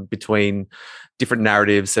between different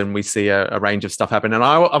narratives, and we see a range of stuff happen. And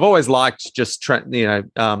I've always liked just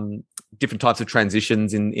different types of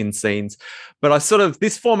transitions in scenes, but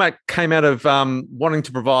this format came out of wanting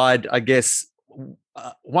to provide, I guess,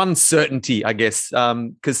 one certainty, I guess,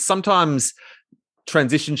 because sometimes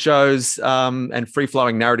transition shows and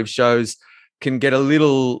free-flowing narrative shows can get a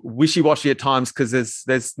little wishy-washy at times, because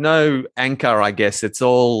there's no anchor, I guess. It's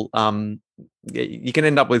all you can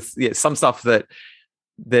end up with some stuff that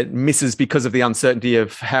misses because of the uncertainty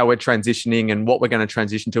of how we're transitioning and what we're going to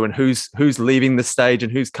transition to, and who's leaving the stage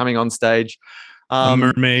and who's coming on stage. A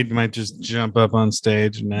mermaid might just jump up on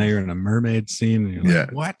stage, and now you're in a mermaid scene, and you're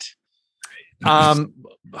like, what?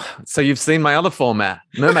 So you've seen my other format,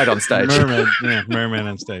 Mermaid on Stage. Mermaid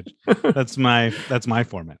on stage. That's my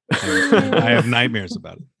format. I have nightmares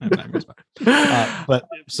about it. But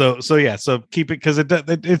so keep it, because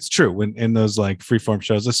it's true in those like freeform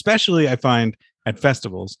shows, especially I find at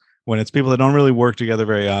festivals, when it's people that don't really work together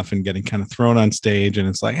very often getting kind of thrown on stage, and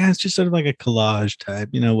it's like, it's just sort of like a collage type,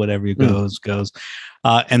 whatever goes.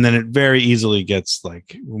 And then it very easily gets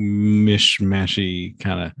like mishmashy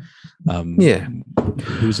kind of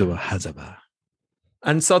huzaba hazaba.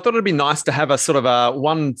 And so I thought it'd be nice to have a sort of a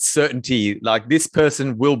one certainty, like this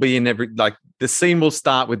person will be in the scene will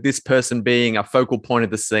start with this person being a focal point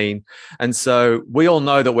of the scene. And so we all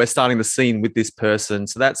know that we're starting the scene with this person.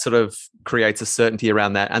 So that sort of creates a certainty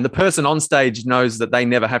around that. And the person on stage knows that they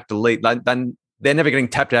never have to leave. They're never getting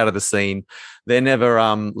tapped out of the scene. They're never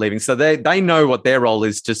leaving. So they know what their role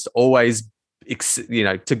is, just always,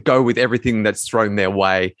 to go with everything that's thrown their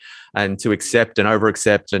way, and to accept and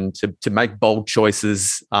over-accept, and to make bold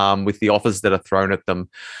choices with the offers that are thrown at them.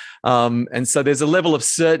 And so there's a level of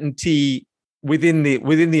certainty within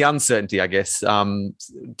the uncertainty, I guess,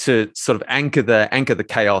 to sort of anchor the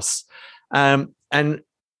chaos. And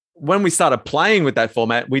when we started playing with that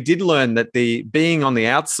format, we did learn that the being on the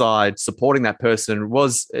outside supporting that person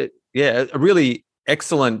was a really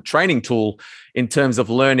excellent training tool in terms of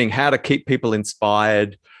learning how to keep people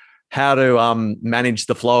inspired, how to manage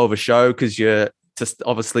the flow of a show, because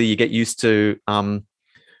obviously you get used to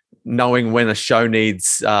knowing when a show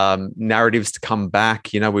needs narratives to come back.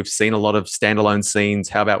 We've seen a lot of standalone scenes.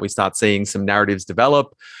 How about we start seeing some narratives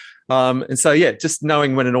develop? And so, just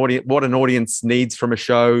knowing what an audience needs from a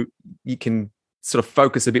show, you can sort of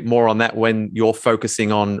focus a bit more on that when you're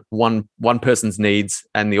focusing on one person's needs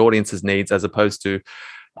and the audience's needs, as opposed to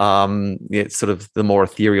sort of the more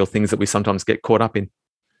ethereal things that we sometimes get caught up in.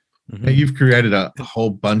 Mm-hmm. Now you've created a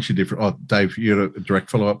whole bunch of different. Oh, Dave, you had a direct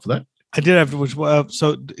follow up for that? I did have.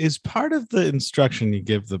 So is part of the instruction you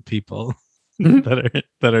give the people that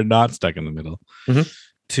are not stuck in the middle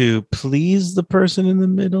to please the person in the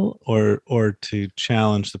middle, or to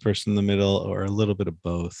challenge the person in the middle, or a little bit of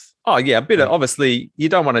both? Oh yeah, a bit of, obviously you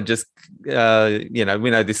don't want to just we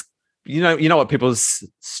know this. You know what people's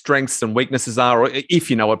strengths and weaknesses are, or if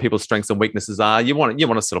you know what people's strengths and weaknesses are, you want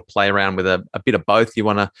to sort of play around with a bit of both. You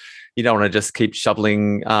don't want to just keep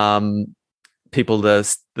shoveling people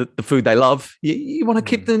the food they love. You want to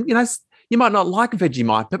keep them, you might not like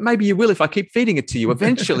Vegemite, but maybe you will if I keep feeding it to you.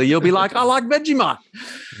 Eventually you'll be like, I like Vegemite.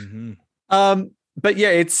 Mm-hmm. But yeah,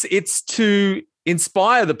 it's to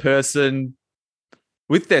inspire the person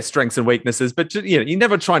with their strengths and weaknesses, but you're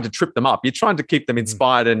never trying to trip them up. You're trying to keep them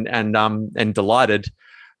inspired and delighted.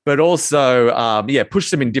 but also push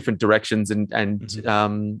them in different directions and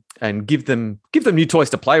give them new toys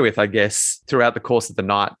to play with, I guess, throughout the course of the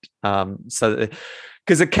night.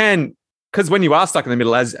 Because when you are stuck in the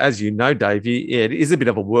middle, as you know, Dave, it is a bit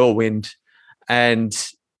of a whirlwind, and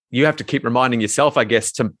you have to keep reminding yourself, I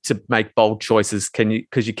guess, to make bold choices.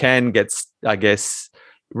 Because you can get, I guess,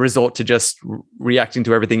 resort to just reacting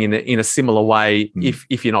to everything in a similar way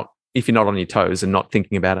if you're not on your toes and not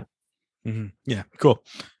thinking about it. Mm-hmm. Yeah, cool.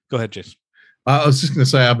 Go ahead, Jason. I was just going to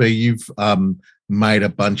say, RB, you've made a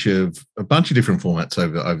bunch of different formats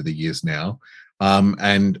over the years now,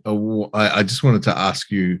 and I just wanted to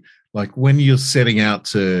ask you, like, when you're setting out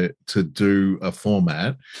to do a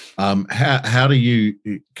format, how do you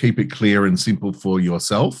keep it clear and simple for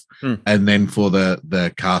yourself, and then for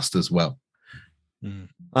the cast as well?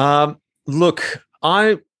 Look,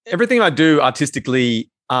 everything I do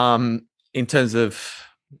artistically, in terms of,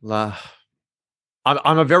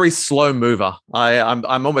 I'm a very slow mover.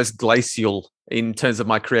 I'm almost glacial in terms of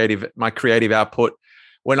my creative output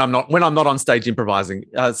when I'm not on stage improvising.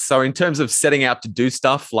 So in terms of setting out to do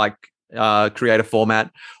stuff like create a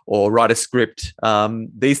format or write a script,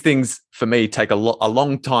 these things for me take a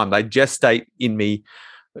long time. They gestate in me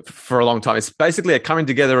for a long time. It's basically a coming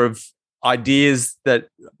together of ideas that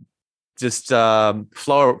just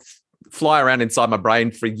fly around inside my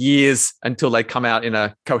brain for years until they come out in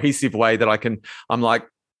a cohesive way that I'm like,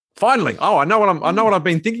 finally, I know what I've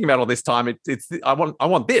been thinking about all this time. I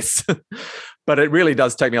want this. But it really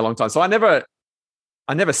does take me a long time. So I never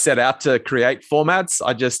set out to create formats.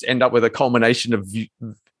 I just end up with a culmination of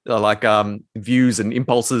views and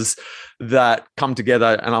impulses that come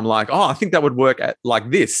together, and I'm like, I think that would work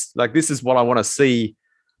like this. Like, this is what I want to see.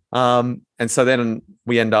 And so then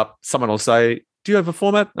we end up, someone will say, do you have a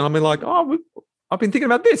format? And I'll be like, I've been thinking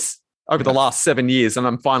about this over the last 7 years, and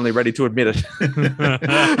I'm finally ready to admit it.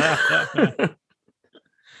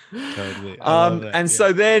 Totally.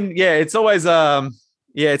 So then, it's always,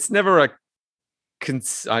 it's never a,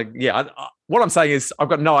 what I'm saying is, I've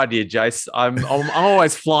got no idea, Jace. I'm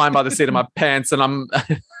always flying by the seat of my pants, and I'm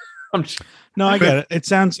No, I get it. It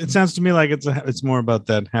sounds to me like it's more about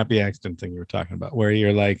that happy accident thing you were talking about, where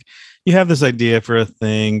you're like, you have this idea for a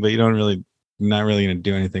thing, but you're not really going to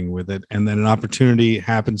do anything with it, and then an opportunity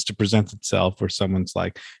happens to present itself where someone's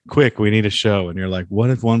like, quick, we need a show, and you're like, what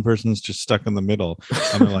if one person's just stuck in the middle?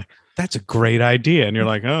 And they're like, that's a great idea, and you're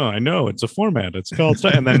like, oh, I know, it's a format, it's called,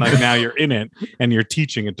 and then like now you're in it and you're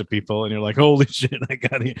teaching it to people, and you're like, holy shit, I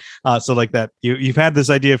got it. So like that, you've had this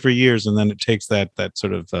idea for years, and then it takes that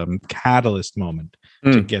sort of catalyst moment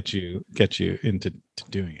to get you into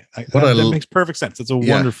doing it. That makes perfect sense. It's a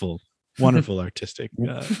wonderful artistic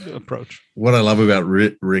approach. What I love about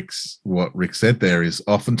what Rick said there is,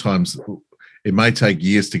 oftentimes it may take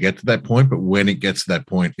years to get to that point, but when it gets to that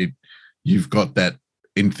point, you've got that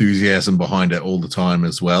enthusiasm behind it all the time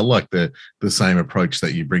as well, like the same approach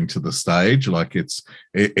that you bring to the stage. Like it's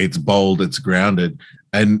bold, it's grounded,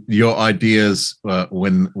 and your ideas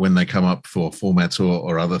when they come up for formats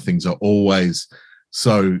or other things are always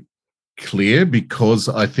so clear, because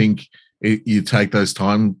I think you take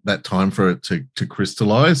that time for it to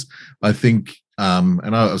crystallize. I think,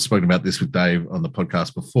 and I've spoken about this with Dave on the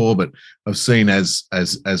podcast before, but I've seen as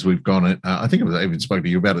we've gone, I think I even spoke to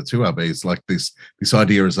you about it too, RB. It's like this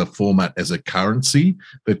idea as a format, as a currency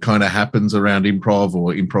that kind of happens around improv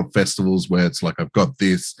or improv festivals, where it's like, I've got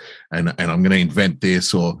this and I'm going to invent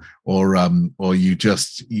this, or you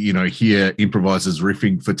just, hear improvisers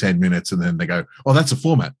riffing for 10 minutes and then they go, oh, that's a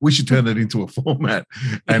format. We should turn that into a format.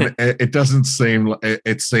 And it doesn't seem,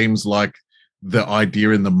 it seems like the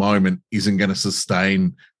idea in the moment isn't going to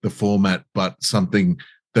sustain the format, but something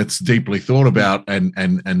that's deeply thought about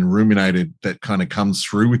and ruminated that kind of comes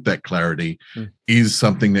through with that clarity is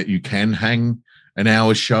something that you can hang an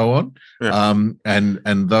hour show on. Yeah.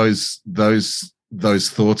 And those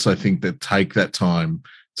thoughts, I think, that take that time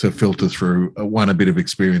to filter through, a bit of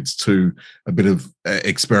experience, two, a bit of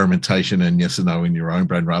experimentation and yes and no in your own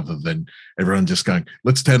brain, rather than everyone just going,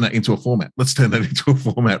 let's turn that into a format. Let's turn that into a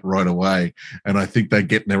format right away. And I think they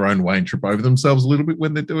get in their own way and trip over themselves a little bit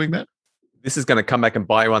when they're doing that. This is going to come back and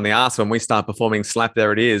bite you on the ass when we start performing Slap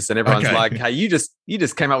There It Is. And everyone's like, hey, you just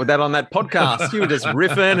came up with that on that podcast. You were just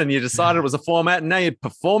riffing and you decided it was a format and now you're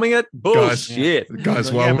performing it. Bullshit.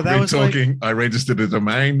 Guys, while we've been talking, I registered a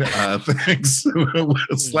domain. Thanks.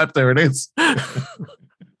 Slap There It Is.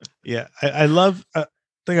 Yeah. I love, the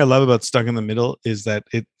thing I love about Stuck in the Middle is that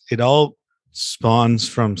it all spawns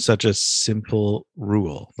from such a simple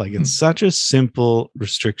rule. Like, it's such a simple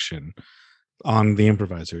restriction on the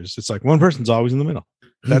improvisers. It's like one person's always in the middle.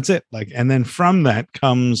 That's it. Like, and then from that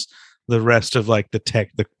comes the rest of like the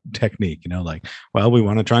technique, like, well, we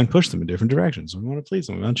want to try and push them in different directions. We want to please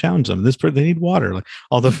them. We want to challenge them. They need water. Like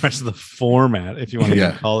all the rest of the format, if you want to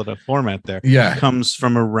even call it a format there, comes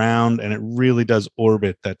from around, and it really does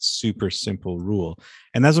orbit that super simple rule.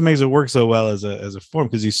 And that's what makes it work so well as a form,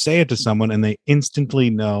 because you say it to someone and they instantly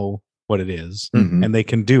know what it is, and they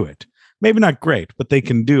can do it. Maybe not great, but they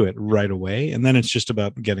can do it right away. And then it's just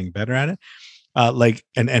about getting better at it.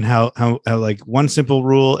 And how like one simple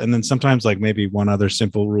rule, and then sometimes like maybe one other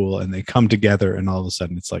simple rule, and they come together, and all of a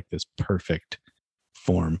sudden it's like this perfect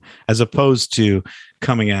form, as opposed to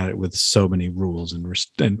coming at it with so many rules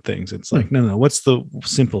and things. It's like, no, what's the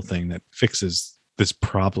simple thing that fixes this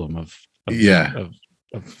problem of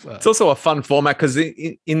it's also a fun format, because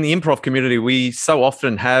in the improv community, we so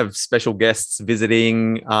often have special guests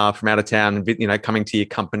visiting from out of town, coming to your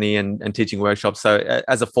company and teaching workshops. So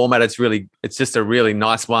as a format, it's just a really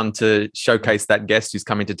nice one to showcase that guest who's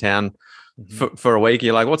coming to town for a week.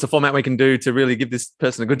 You're like, what's a format we can do to really give this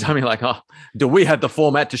person a good time? You're like, oh, do we have the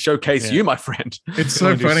format to showcase you, my friend? It's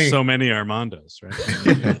so funny. So many Armandos,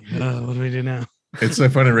 right? What do we do now? It's so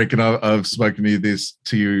funny, Rick, and I've spoken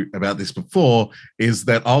to you about this before, is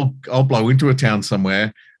that I'll blow into a town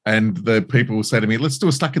somewhere and the people will say to me, let's do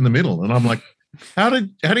a stuck in the middle. And I'm like, how do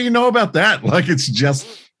you know about that? Like, it's just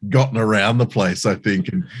gotten around the place, I think.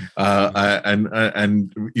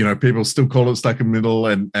 And people still call it stuck in the middle.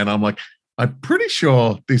 And I'm like, I'm pretty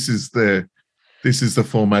sure this is the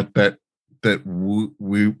format that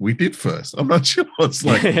we did first. I'm not sure. It's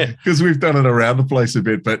like, because we've done it around the place a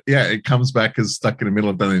bit, but it comes back as stuck in the middle.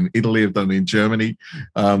 I've done it in Italy, I've done it in Germany,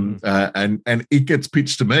 and it gets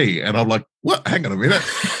pitched to me, and I'm like, what? Hang on a minute.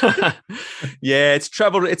 It's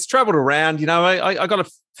traveled around. I got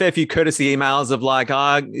a fair few courtesy emails of like,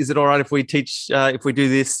 is it all right if we teach, if we do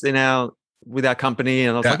this with our company?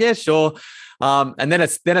 And I was like, yeah, sure. And then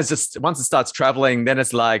it's just, once it starts traveling, then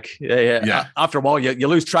it's like, after a while you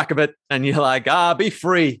lose track of it, and you're like, be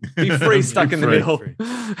free, stuck in the middle.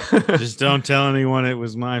 Just don't tell anyone it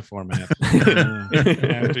was my format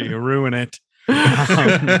after you ruin it.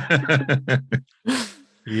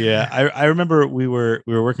 I remember we were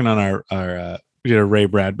working on our we did a Ray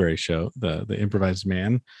Bradbury show, the Improvised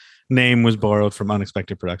Man. Name was borrowed from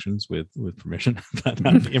Unexpected Productions with permission, but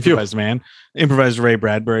not the Improvised Man. Improvised Ray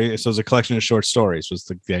Bradbury. So it was a collection of short stories. Was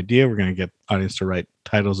the idea. We're going to get audience to write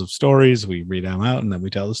titles of stories. We read them out, and then we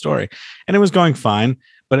tell the story. And it was going fine,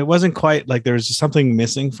 but it wasn't quite like there was just something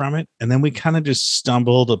missing from it. And then we kind of just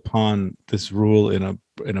stumbled upon this rule in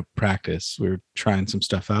a practice. We were trying some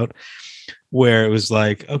stuff out where it was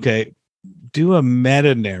like, okay, do a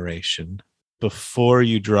meta narration before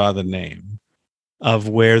you draw the name of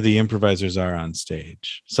where the improvisers are on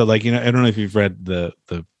stage. So like, I don't know if you've read the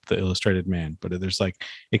Illustrated Man, but there's like,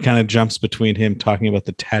 it kind of jumps between him talking about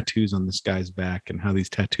the tattoos on this guy's back and how these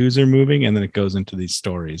tattoos are moving. And then it goes into these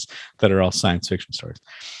stories that are all science fiction stories.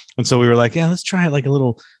 And so we were like, let's try it like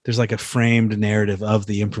there's like a framed narrative of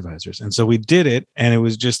the improvisers. And so we did it. And it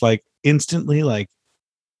was just like instantly like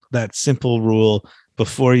that simple rule.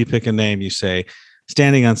 Before you pick a name, you say,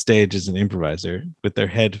 standing on stage is an improviser with their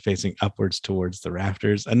head facing upwards towards the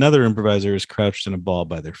rafters. Another improviser is crouched in a ball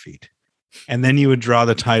by their feet. And then you would draw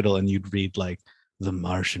the title and you'd read like The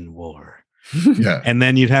Martian War. Yeah. And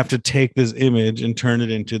then you'd have to take this image and turn it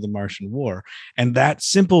into The Martian War. And that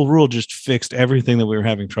simple rule just fixed everything that we were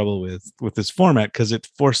having trouble with this format, because it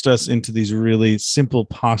forced us into these really simple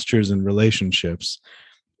postures and relationships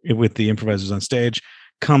with the improvisers on stage,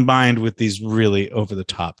 combined with these really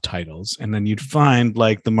over-the-top titles. And then you'd find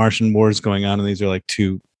like the Martian War is going on, and these are like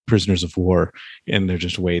two prisoners of war, and they're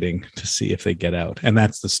just waiting to see if they get out. And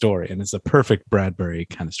that's the story. And it's a perfect Bradbury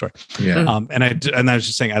kind of story. Yeah. And I was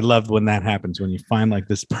just saying, I love when that happens, when you find like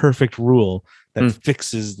this perfect rule that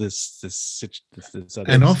fixes this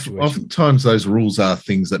other and situation. Oftentimes those rules are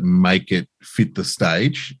things that make it fit the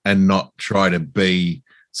stage and not try to be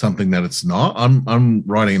something that it's not. I'm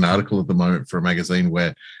writing an article at the moment for a magazine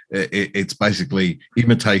where it's basically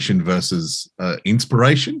imitation versus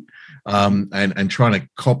inspiration, and trying to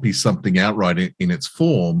copy something outright in its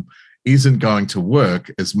form isn't going to work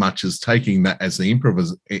as much as taking that as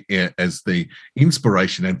the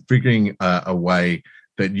inspiration and figuring a way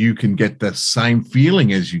that you can get the same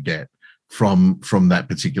feeling as you get from that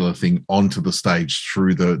particular thing onto the stage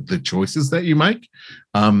through the choices that you make.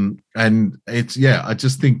 And it's, I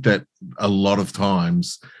just think that a lot of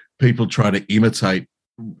times people try to imitate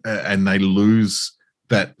and they lose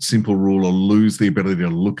that simple rule, or lose the ability to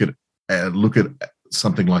look at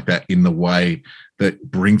something like that in the way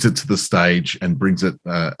that brings it to the stage and brings it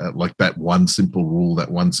like that one simple rule,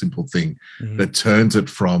 that one simple thing that turns it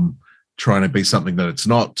from trying to be something that it's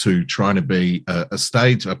not, to trying to be a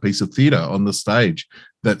stage, a piece of theatre on the stage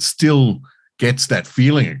that still gets that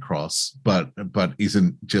feeling across, but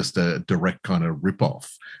isn't just a direct kind of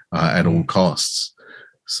rip-off at all costs.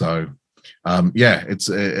 So,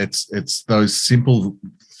 it's those simple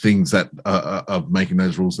things that of making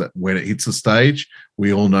those rules that when it hits the stage,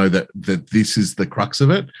 we all know that this is the crux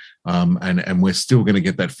of it, and we're still going to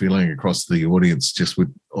get that feeling across the audience just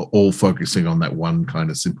with all focusing on that one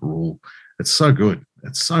kind of simple rule. It's so good.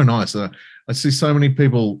 It's so nice. I see so many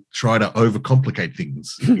people try to overcomplicate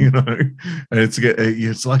things, and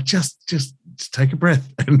it's like just take a breath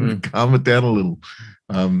and calm it down a little.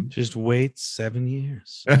 Just wait 7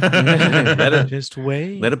 years. Just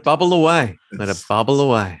wait. Let it bubble away. Let it bubble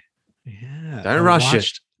away. Yeah. Don't rush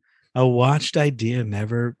it. A watched idea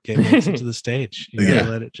never gets into the stage. You gotta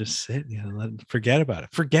let it just sit. You gotta let it, forget about it.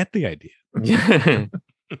 Forget the idea.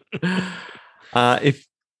 If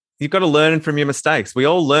you've got to learn from your mistakes. We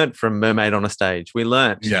all learnt from Mermaid on a Stage. We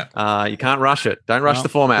learnt. Yeah. You can't rush it. Don't rush the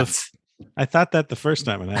formats. I thought that the first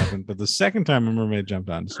time it happened, but the second time a mermaid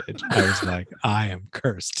jumped on stage, I was like, I am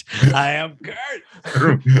cursed. I am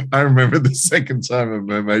cursed. I remember the second time a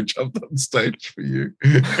mermaid jumped on stage for you.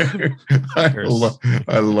 I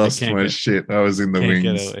lost my shit. I was in the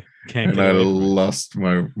wings. I lost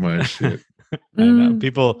my shit. I know.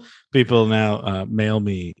 People now mail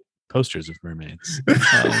me posters of mermaids.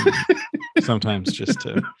 Sometimes just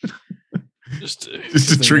to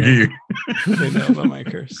trigger you. They know about my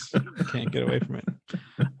curse. I can't get away from it.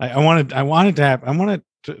 I want it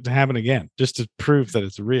to happen again, just to prove that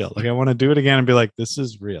it's real. Like I want to do it again and be like, this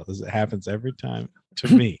is real. It happens every time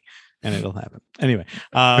to me, and it'll happen. Anyway,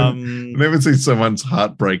 I've never seen someone's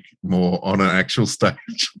heart break more on an actual stage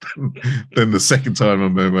than the second time a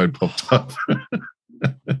mermaid popped up.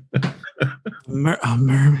 A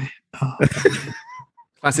mermaid. Oh,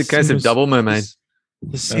 classic case of double mermaid.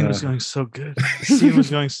 The scene was going so good. The scene was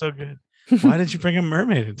going so good. Why did you bring a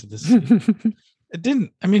mermaid into this scene? It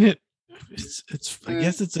didn't. I mean, it's. I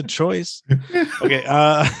guess it's a choice. Okay.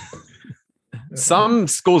 Some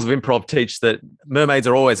schools of improv teach that mermaids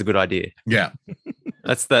are always a good idea. Yeah,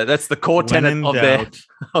 that's the core tenet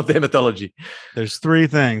of their mythology. There's three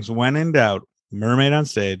things. When in doubt, mermaid on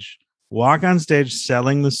stage. Walk on stage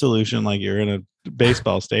selling the solution like you're in a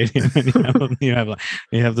baseball stadium and you have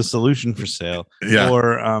the solution for sale,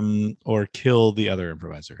 or kill the other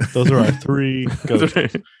improviser. Those are our three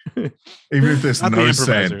go-tos. Even if there's not no the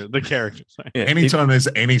sand, the character. Yeah. Anytime there's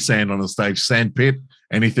any sand on the stage, sand pit,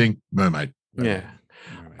 anything, mermaid. Yeah.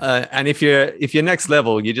 And if you're next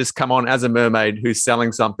level, you just come on as a mermaid who's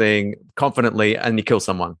selling something confidently and you kill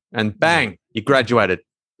someone and bang, you graduated.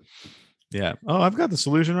 Yeah. Oh, I've got the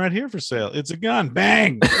solution right here for sale. It's a gun.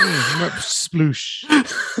 Bang. Sploosh.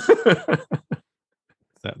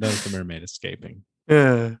 That was the mermaid escaping.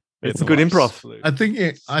 Yeah. It's good improv. Sploosh.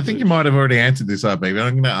 I think you might have already answered this, baby.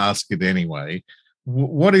 I'm going to ask it anyway.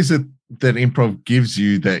 What is it that improv gives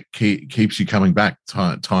you that keeps you coming back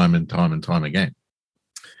time and time again?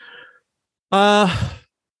 I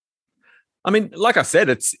mean, like I said,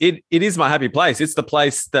 it is my happy place. It's the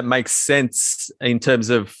place that makes sense in terms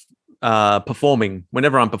of performing.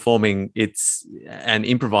 Whenever I'm performing, and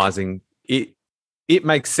improvising, it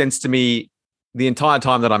makes sense to me the entire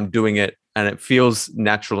time that I'm doing it, and it feels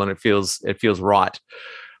natural and it feels right.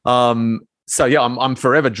 So yeah, I'm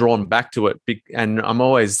forever drawn back to it, and I'm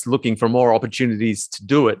always looking for more opportunities to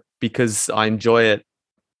do it because I enjoy it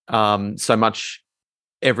so much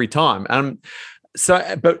every time. I'm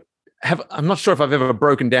not sure if I've ever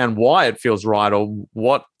broken down why it feels right or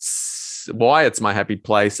why it's my happy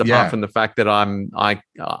place, apart from the fact that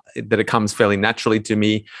that it comes fairly naturally to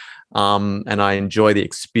me, and I enjoy the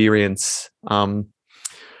experience. So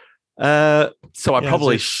I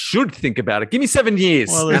probably should think about it. Give me 7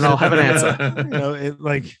 years, and I'll have an answer.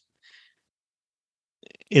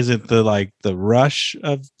 Is it the rush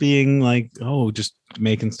of being just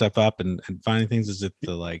making stuff up and finding things? Is it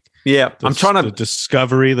I'm trying to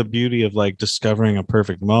discovery, the beauty of discovering a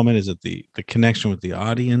perfect moment? Is it the connection with the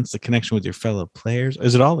audience, the connection with your fellow players?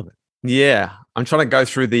 Is it all of it? Yeah, I'm trying to go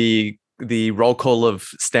through the roll call of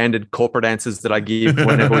standard corporate answers that I give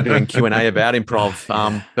whenever we're doing Q&A about improv.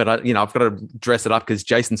 But I've got to dress it up because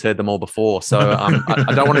Jason's heard them all before. So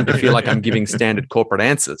I don't want him to feel like I'm giving standard corporate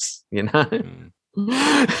answers,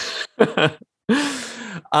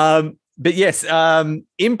 But yes,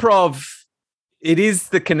 improv, it is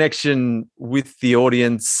the connection with the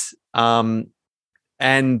audience and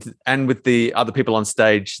with the other people on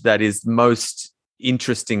stage that is most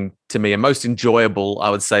interesting to me and most enjoyable,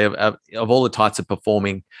 I would say, of all the types of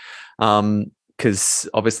performing. Because because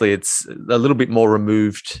obviously it's a little bit more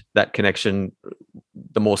removed, that connection.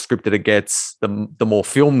 The more scripted it gets, the more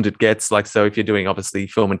filmed it gets. Like, so if you're doing obviously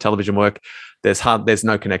film and television work, there's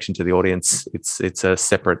no connection to the audience. It's a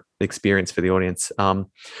separate experience for the audience,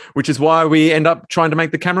 which is why we end up trying to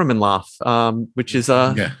make the cameraman laugh, which is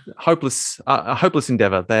a hopeless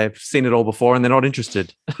endeavor. They've seen it all before and they're not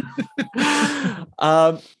interested.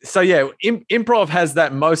 So yeah, improv has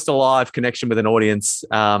that most alive connection with an audience,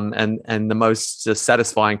 and the most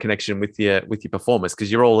satisfying connection with your performers,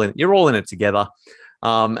 because you're all in it together.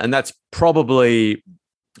 And that's probably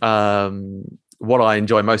what I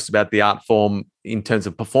enjoy most about the art form in terms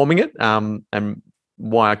of performing it, and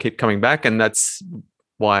why I keep coming back. And that's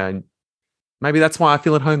why I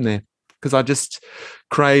feel at home there, because I just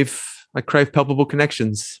crave palpable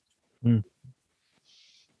connections.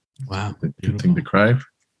 Wow, good thing to crave.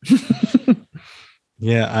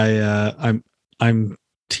 Yeah, I'm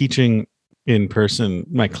teaching in person.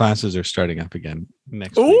 My classes are starting up again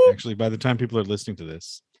next week. Actually, by the time people are listening to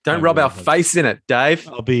this, don't rub our face in it, Dave.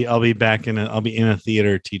 I'll be back in a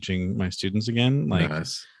theater teaching my students again. Like,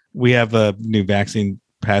 nice. We have a new vaccine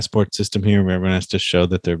passport system here where everyone has to show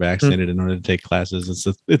that they're vaccinated in order to take classes.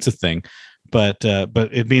 It's a thing, but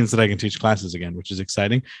it means that I can teach classes again, which is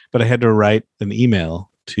exciting. But I had to write an email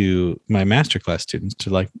to my masterclass students to,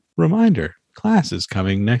 like, reminder, class is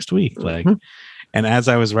coming next week, like. And as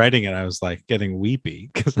I was writing it, I was like getting weepy,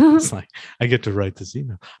 because I was like, I get to write this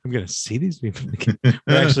email. I'm going to see these people.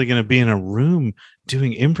 We're actually going to be in a room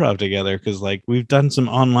doing improv together, because, like, we've done some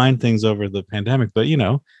online things over the pandemic, but, you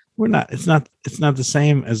know, we're not. It's not the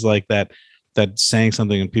same as like that saying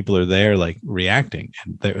something and people are there, like, reacting,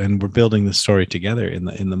 and we're building the story together in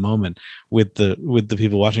the moment with the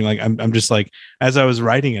people watching. Like, I'm just like, as I was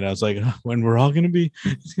writing it, I was like, when we're all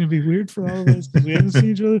it's gonna be weird for all of us because we haven't seen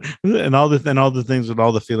each other, and all the things with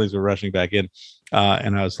all the feelings were rushing back in,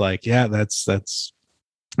 and I was like, yeah, that's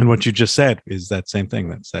and what you just said is that same thing.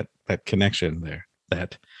 That's that connection there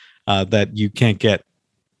that you can't get.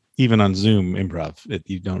 Even on Zoom improv,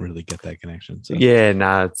 you don't really get that connection. So. Yeah,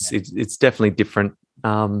 no, it's definitely different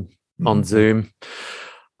on Zoom.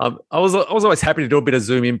 I was always happy to do a bit of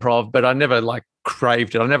Zoom improv, but I never, like,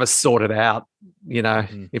 craved it. I never sought it out. You know,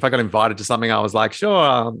 if I got invited to something, I was like, sure,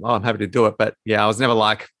 I'm happy to do it. But yeah, I was never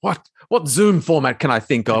like, what Zoom format can I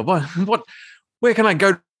think of? Where can I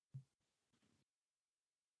go to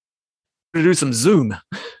do some Zoom?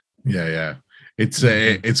 Yeah.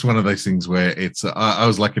 It's one of those things where I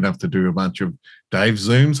was lucky enough to do a bunch of Dave's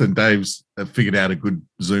Zooms, and Dave's figured out a good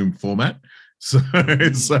Zoom format. So I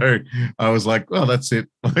was like, well, that's it.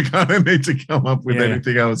 Like, I don't need to come up with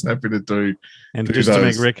anything. I was happy to do. And just to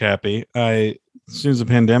make Rick happy, as soon as the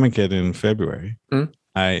pandemic hit in February,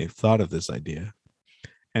 I thought of this idea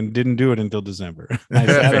and didn't do it until December. I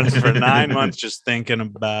sat on it for 9 months just thinking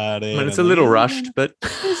about it. I mean, it's a little rushed, but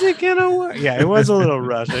is it gonna work? Yeah, it was a little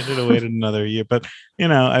rushed. I should have waited another year, but, you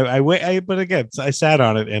know, but again, I sat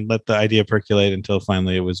on it and let the idea percolate until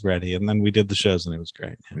finally it was ready, and then we did the shows, and it was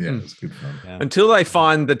great. Yeah, it was good fun. Yeah. Until they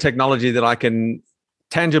find the technology that I can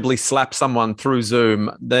tangibly slap someone through Zoom,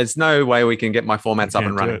 there's no way we can get my formats up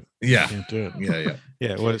and running. Yeah, can't do it. Yeah.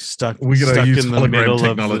 Yeah, what is stuck? We're gonna use in the middle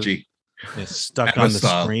technology. Stuck on the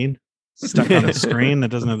screen. Stuck on the screen that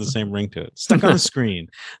doesn't have the same ring to it. Stuck on the screen.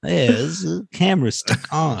 There's a camera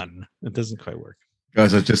stuck on. It doesn't quite work.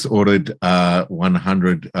 Guys, I just ordered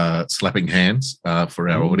 100 slapping hands for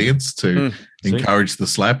our audience to encourage the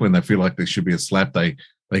slap. When they feel like there should be a slap, they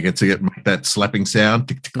get to make that slapping sound.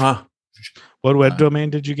 Tick, tick. What web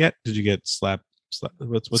domain did you get? Did you get slap?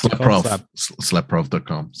 What's it called?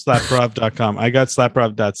 Slapprov.com. Slapprov.com. I got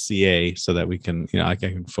slapprov.ca so that we can, you know, I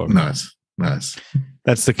can focus. Nice.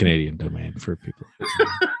 That's the Canadian domain for people.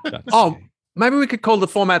 Maybe we could call the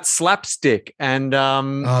format slapstick and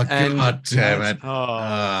God damn it.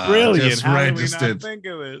 Brilliant. Just How registered. did we not think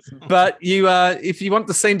of this? But you if you want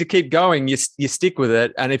the scene to keep going, you stick with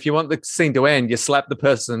it, and if you want the scene to end, you slap the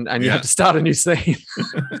person and you have to start a new scene.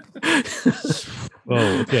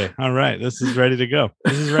 Oh, okay. All right. This is ready to go.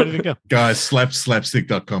 Guys,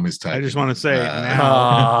 slapstick.com is taken. I just want to say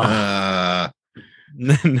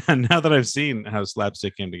now that I've seen how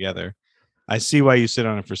Slapstick came together, I see why you sit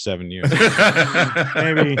on it for 7 years.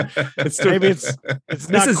 maybe it's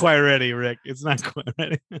not quite ready, Rick. It's not quite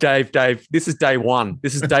ready. Dave, this is day one.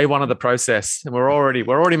 This is day one of the process, and we're already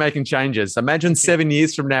making changes. Imagine 7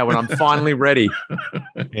 years from now when I'm finally ready.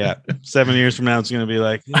 Yeah, 7 years from now, it's going to be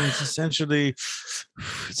like it's essentially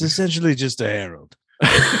just a herald.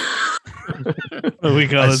 We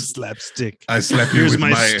call it slapstick. I slap you Here's with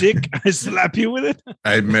my stick. I slap you with it.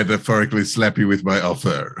 I metaphorically slap you with my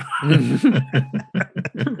offer.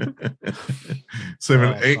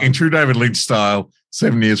 7 Oh, in true David Lynch style.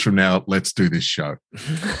 7 years from now, let's do this show.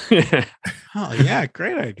 Yeah. Oh yeah,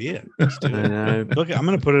 great idea. Let's do I it. know. Look, I'm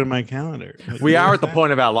going to put it in my calendar. We are What at the is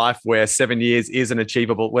point of our life where 7 years is an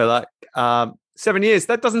achievable. We're like, 7 years,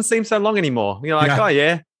 that doesn't seem so long anymore. You're like, Yeah. oh,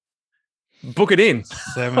 yeah, book it in. that?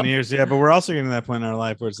 7 years. Yeah, but we're also getting to that point in our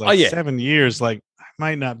life where it's like Oh, yeah. 7 years. Like I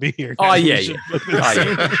might not be here. Oh, guys. We yeah, should yeah. book this Oh, in.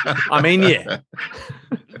 yeah. I mean, yeah.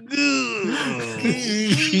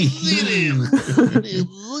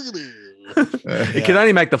 It can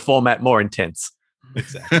only make the format more intense.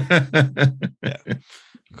 Exactly.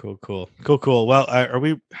 Cool. Well, are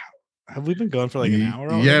we? Have we been going for like an hour?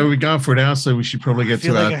 Already? Yeah, we're going for an hour, so we should probably I get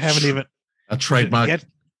feel to like our I haven't even. a trademark get-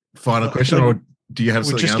 final I question, feel like or do you have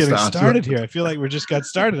We're something just else to getting ask? started here. I feel like we just got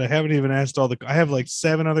started. I haven't even asked all the. I have like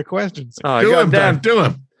 7 other questions. Oh, Do them, goddamn. Dave. Do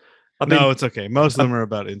them. I've been- No, it's okay. Most of them are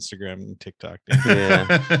about Instagram and TikTok. Yeah.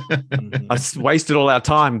 Mhm. I just wasted all our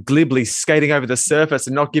time glibly skating over the surface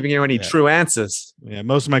and not giving you any Yeah. true answers. Yeah,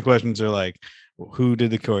 most of my questions are like, who did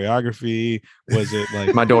the choreography? Was it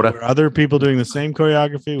like My daughter. were other people doing the same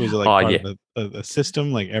choreography? Was it like Oh, part yeah. of a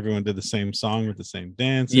system? Like everyone did the same song with the same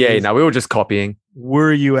dance? Yeah, no, we were just copying.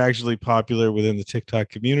 Were you actually popular within the TikTok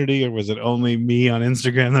community, or was it only me on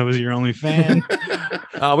Instagram that was your only fan?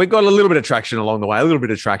 We got a little bit of traction along the way, a little bit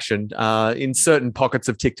of traction in certain pockets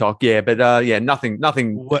of TikTok. Yeah, but yeah, nothing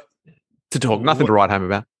What to talk, nothing to write home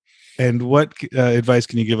about. and what advice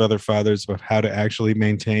can you give other fathers about how to actually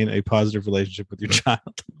maintain a positive relationship with your child?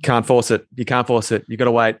 Can't force it. You can't force it. You got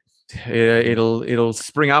to wait. It'll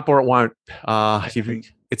spring up or it won't.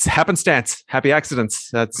 It's happenstance, happy accidents.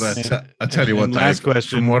 That's But I tell you what, And Dave, last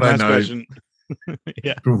question. from what I last know, question.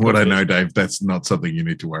 Yeah. from what go I for it. know, Dave, that's not something you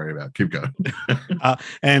need to worry about. Keep going.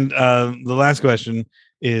 And the last question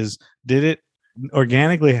is: did it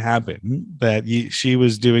organically happen that she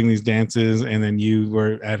was doing these dances, and then you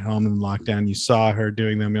were at home in lockdown? You saw her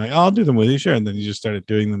doing them. You're like, "Oh, I'll do them with you, sure." And then you just started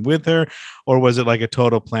doing them with her, or was it like a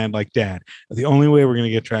total plan? Like, Dad, the only way we're going to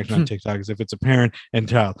get traction on TikTok is if it's a parent and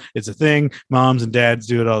child. It's a thing. Moms and dads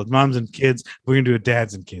do it all. Moms and kids. We're going to do it.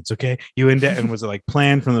 Dads and kids. Okay, you and dad. And was it like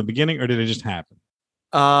planned from the beginning, or did it just happen?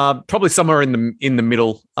 probably somewhere in the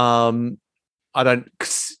middle. I don't.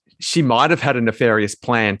 She might have had a nefarious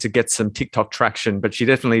plan to get some TikTok traction, but she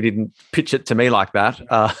definitely didn't pitch it to me like that.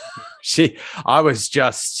 I was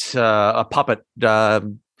just a puppet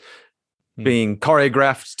being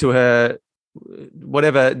choreographed to her,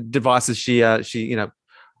 whatever devices she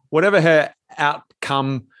whatever her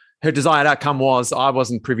outcome, her desired outcome was. I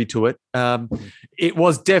wasn't privy to it. It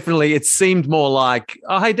was definitely. It seemed more like,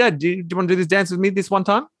 oh, hey, Dad, do you want to do this dance with me this one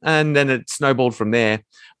time? And then it snowballed from there.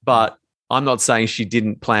 But I'm not saying she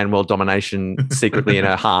didn't plan world domination secretly in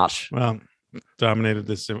her heart. Well, dominated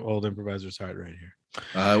this old improviser's heart right here.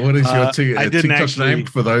 What is your I didn't TikTok actually- name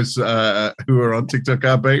for those who are on TikTok?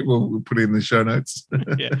 RB, we'll put it in the show notes.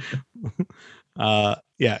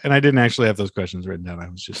 Yeah, and I didn't actually have those questions written down. I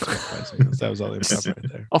was just improvising. That was all improv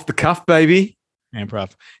right there. Off the cuff, baby.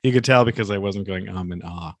 Improv. You could tell because I wasn't going and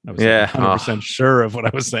ah. I was Yeah, 100% sure of what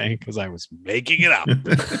I was saying because I was making it up.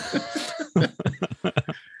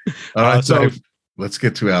 All right, so- so let's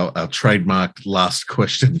get to our trademarked last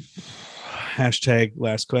question. Hashtag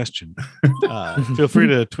last question. Feel free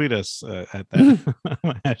to tweet us at that.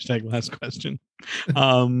 Hashtag last question.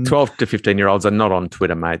 12 to 15-year-olds are not on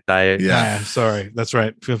Twitter, mate. They, Yeah. Sorry. That's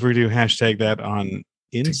right. Feel free to hashtag that on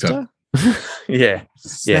Insta. TikTok. yeah.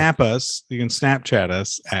 Snap us. You can Snapchat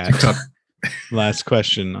us at TikTok. last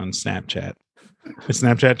question on Snapchat. Is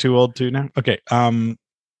Snapchat too old too now? Okay.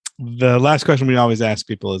 The last question we always ask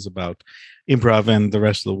people is about improv and the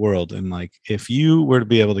rest of the world. And like, if you were to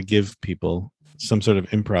be able to give people some sort of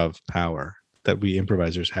improv power that we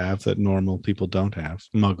improvisers have that normal people don't have,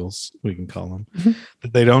 muggles, we can call them,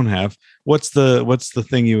 that they don't have, what's the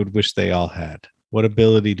thing you would wish they all had? What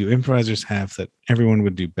ability do improvisers have that everyone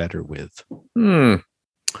would do better with?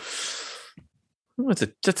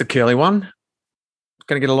 That's a curly one.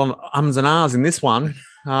 Going to get a lot of ums and ahs in this one.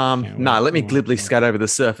 Let me glibly skate over the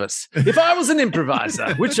surface. If I was an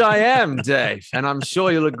improviser, which I am, Dave, and I'm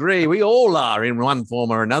sure you'll agree, we all are in one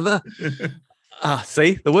form or another.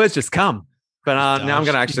 See, the words just come. But now I'm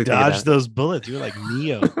going to actually dodge those bullets. You're like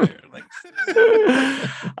Neo there. Like,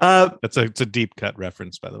 it's a deep cut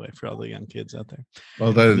reference, by the way, for all the young kids out there.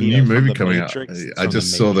 Well, the Neo new from movie The coming Matrix, out. I from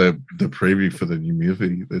just The saw the preview for the new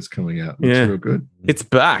movie that's coming out. It's Yeah. real good. It's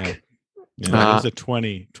back. Yeah, it's a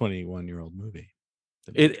 21-year-old movie.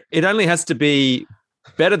 It only has to be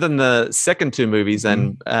better than the second two movies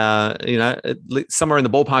and somewhere in the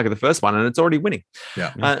ballpark of the first one, and it's already winning.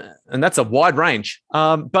 Yeah. And that's a wide range.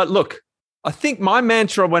 But look, I think my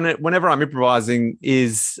mantra whenever I'm improvising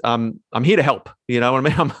is I'm here to help. You know what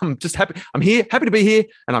I mean? I'm just happy. I'm happy to be here,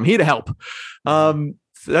 and I'm here to help.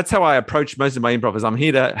 So that's how I approach most of my improv. Is I'm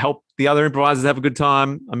here to help the other improvisers have a good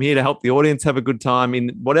time. I'm here to help the audience have a good time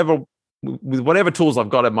with whatever tools I've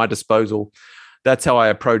got at my disposal. That's how I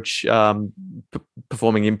approach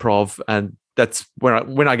performing improv, and that's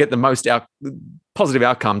when I get the most positive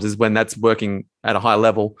outcomes is when that's working at a high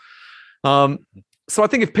level. So I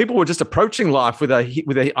think if people were just approaching life with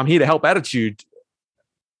a I'm here to help attitude,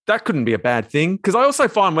 that couldn't be a bad thing. Because I also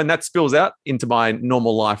find when that spills out into my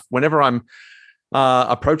normal life, whenever I'm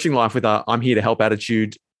approaching life with a I'm here to help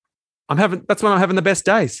attitude, that's when I'm having the best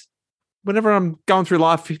days. Whenever I'm going through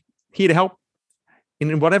life here to help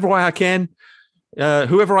in whatever way I can,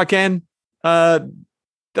 whoever I can,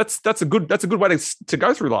 that's a good way to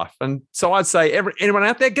go through life. And so I'd say anyone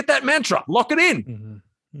out there, get that mantra, lock it in. Mm-hmm.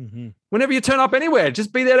 Mm-hmm. Whenever you turn up anywhere,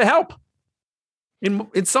 just be there to help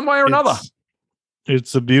in some way or another.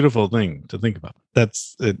 It's a beautiful thing to think about.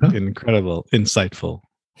 That's an incredible, insightful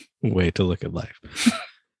way to look at life.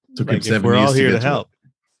 We're all here to help.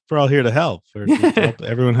 We're all here to help.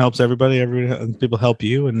 Everyone helps everybody. People help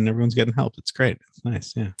you, and everyone's getting help. It's great. It's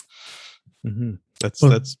nice. Yeah. Mm-hmm.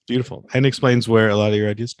 That's beautiful, and explains where a lot of your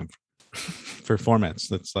ideas come from for formats.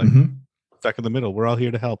 That's like stuck in the middle. We're all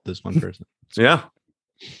here to help this one person. Yeah.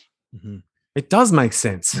 Mm-hmm. It does make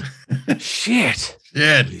sense. Shit.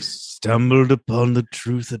 Yeah. We stumbled upon the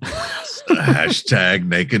truth at last. Hashtag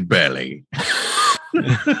naked belly.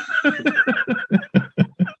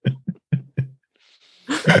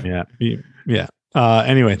 Yeah.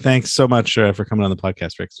 Anyway, thanks so much for coming on the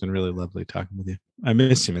podcast, Rick. It's been really lovely talking with you. I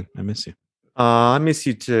miss you, man. I miss you. I miss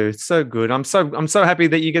you too. It's so good. I'm so happy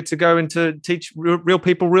that you get to go and to teach real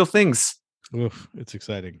people real things. Oof, it's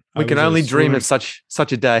exciting. We can only dream of such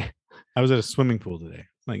a day. I was at a swimming pool today,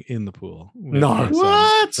 like in the pool. No,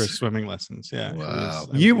 what? For swimming lessons. Yeah. Wow.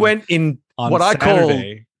 You went in on what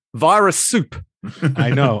Saturday, I call virus soup. I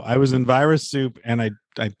know. I was in virus soup, and I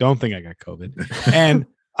don't think I got COVID. And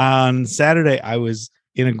on Saturday, I was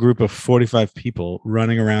in a group of 45 people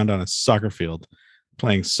running around on a soccer field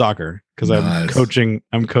playing soccer because I'm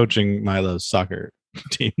coaching Milo's soccer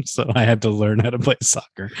team, so I had to learn how to play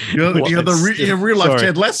soccer. You're real life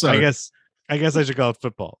Ted Lasso. I guess I should call it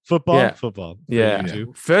football. Yeah. Football. Yeah.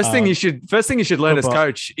 First thing you should learn as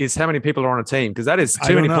coach is how many people are on a team, because that is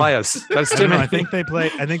too many players. That's too many. I think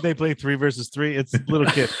they play 3 versus 3. It's little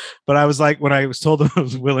kid. But I was like, when I was told that I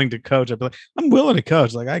was willing to coach, I'd be like, I'm willing to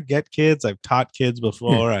coach. Like, I get kids. I've taught kids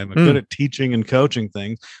before. I'm good at teaching and coaching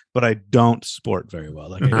things, but I don't sport very well.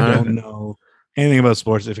 Like, I don't know anything about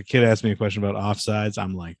sports. If a kid asks me a question about offsides,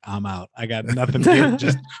 I'm like, I'm out. I got nothing to do.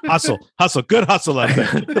 Just hustle, good hustle out there.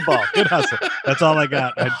 Kick the ball, good hustle. That's all I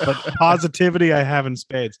got. But positivity, I have in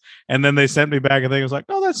spades. And then they sent me back a thing. I was like,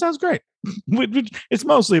 oh, that sounds great. It's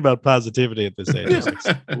mostly about positivity at this age. I was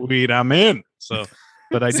like, sweet, I'm in. So,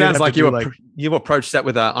 but I sounds like you approached that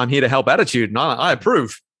with a I'm here to help attitude, and I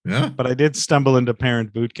approve. Yeah. But I did stumble into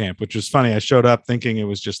parent boot camp, which was funny. I showed up thinking it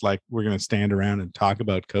was just like, we're going to stand around and talk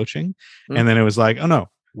about coaching. And then it was like, oh no,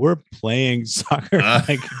 we're playing soccer.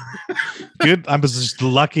 Like, good. I was just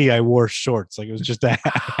lucky I wore shorts. Like, it was just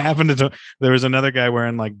happened to. There was another guy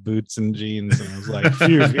wearing like boots and jeans, and I was like,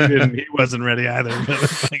 phew, he wasn't ready either.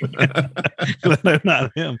 But like, glad I'm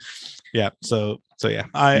not him. Yeah. So yeah,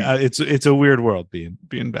 it's a weird world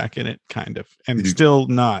being back in it, kind of, and still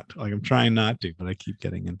not. Like, I'm trying not to, but I keep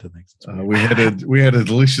getting into things. We had a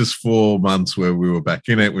delicious 4 months where we were back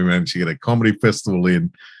in it. We managed to get a comedy festival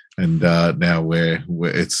in, and now we're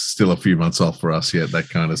it's still a few months off for us yet. That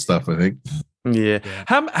kind of stuff, I think. Yeah.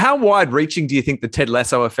 How wide reaching do you think the Ted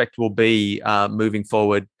Lasso effect will be moving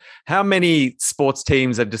forward? How many sports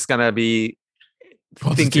teams are just going to be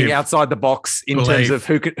thinking outside the box in terms of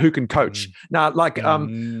who can coach? Now, like, I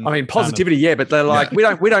mean, positivity, yeah, but they're like,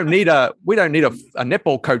 we don't need a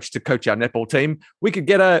netball coach to coach our netball team. We could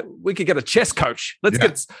get a chess coach. Let's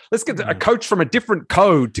get a coach from a different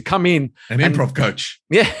code to come in, an improv coach.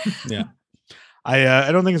 Yeah, yeah.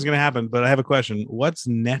 I don't think it's going to happen, but I have a question. What's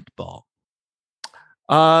netball?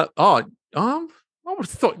 I would have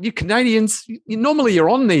thought you Canadians, normally you're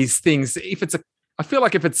on these things. I feel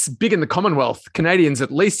like if it's big in the Commonwealth, Canadians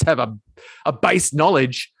at least have a base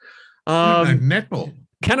knowledge. Netball.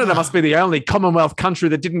 Canada must be the only Commonwealth country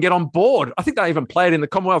that didn't get on board. I think they even play it in the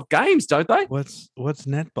Commonwealth Games, don't they? What's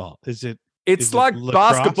netball? It's like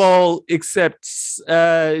basketball, except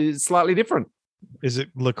slightly different. Is it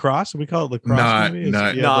lacrosse? We call it lacrosse.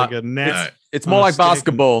 No. Like a net. It's On more a like stick and-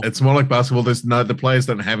 basketball. It's more like basketball. The players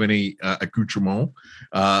don't have any accoutrement,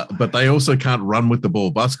 but they also can't run with the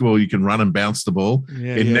ball. Basketball, you can run and bounce the ball.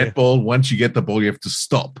 Yeah, In yeah, netball, once you get the ball, you have to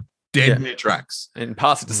stop dead Yeah. in your tracks, And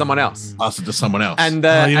pass it to someone else. pass it to someone else. And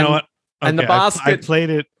yeah. Oh, you and, know what? and the Okay, I basket- played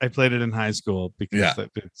it. I played it in high school because Yeah.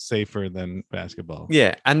 it's safer than basketball.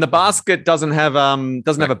 Yeah, and the basket doesn't have a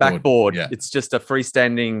Backboard, backboard. yeah. It's just a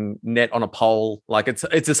freestanding net on a pole. Like it's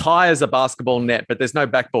as high as a basketball net, but there's no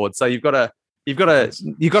backboard. So you've got to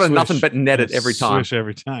Swish. nothing but net it every time. Swish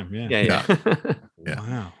every time. Yeah. Yeah. Yeah.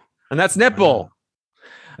 Wow. And that's netball. Wow.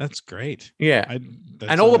 That's great. Yeah.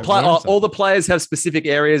 That's And all I've learned all something. the players have specific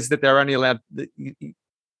areas that they're only allowed.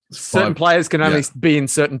 It's Certain five- players can only yeah. be in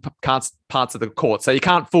certain parts of the court, so you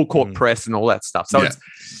can't full court Mm. press and all that stuff. So Yeah.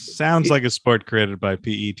 it's Sounds like a sport created by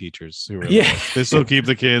PE teachers who are Yeah. like, this will keep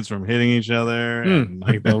the kids from hitting each other. Mm. And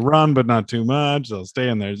like they'll run, but not too much. They'll stay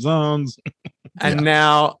in their zones. And Yeah.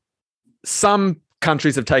 now some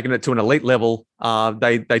countries have taken it to an elite level.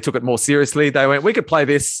 They took it more seriously. They went, we could play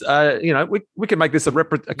this. We could make this a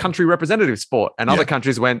country representative sport. And other Yeah.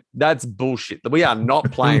 countries went, that's bullshit. We are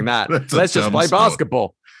not playing that. That's a Let's just dumb play sport.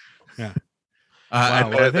 basketball. And Wow,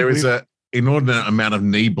 well, I think there is we- a inordinate amount of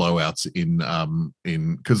knee blowouts in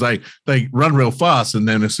because they run real fast, and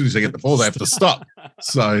then as soon as they get the ball, they have to stop.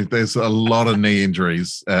 So there's a lot of knee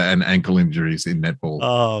injuries and ankle injuries in netball.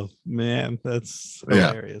 Oh man, that's Yeah.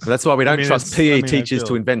 hilarious. That's why we don't I mean, trust it's- PE I mean, I teachers to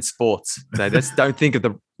feel- invent sports. They just don't think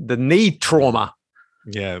of the knee trauma.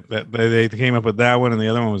 Yeah, they came up with that one, and the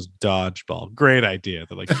other one was dodgeball. Great idea.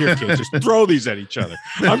 They're like, here, kids, just throw these at each other.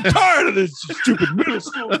 I'm tired of this stupid middle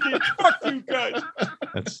school kid. Fuck you guys.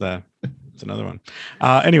 That's another one.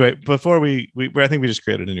 Anyway, before we I think we just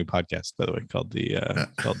created a new podcast, by the way, called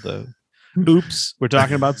the Oops, we're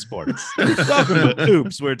talking about sports. Welcome to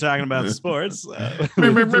Oops, we're talking about sports. With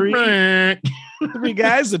three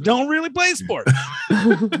guys that don't really play sports.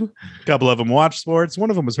 A couple of them watch sports. One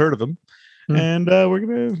of them has heard of them. And we're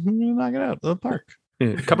gonna knock it out of the park. Yeah,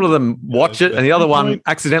 a couple of them watch it, and the other one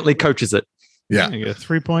accidentally coaches it. Yeah. You get a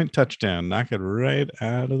 3-point touchdown. Knock it right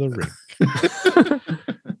out of the ring.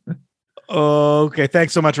 Okay.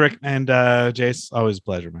 Thanks so much, Rick. And Jace, always a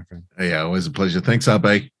pleasure, my friend. Yeah, always a pleasure. Thanks,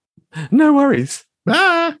 RB. No worries.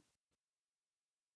 Bye.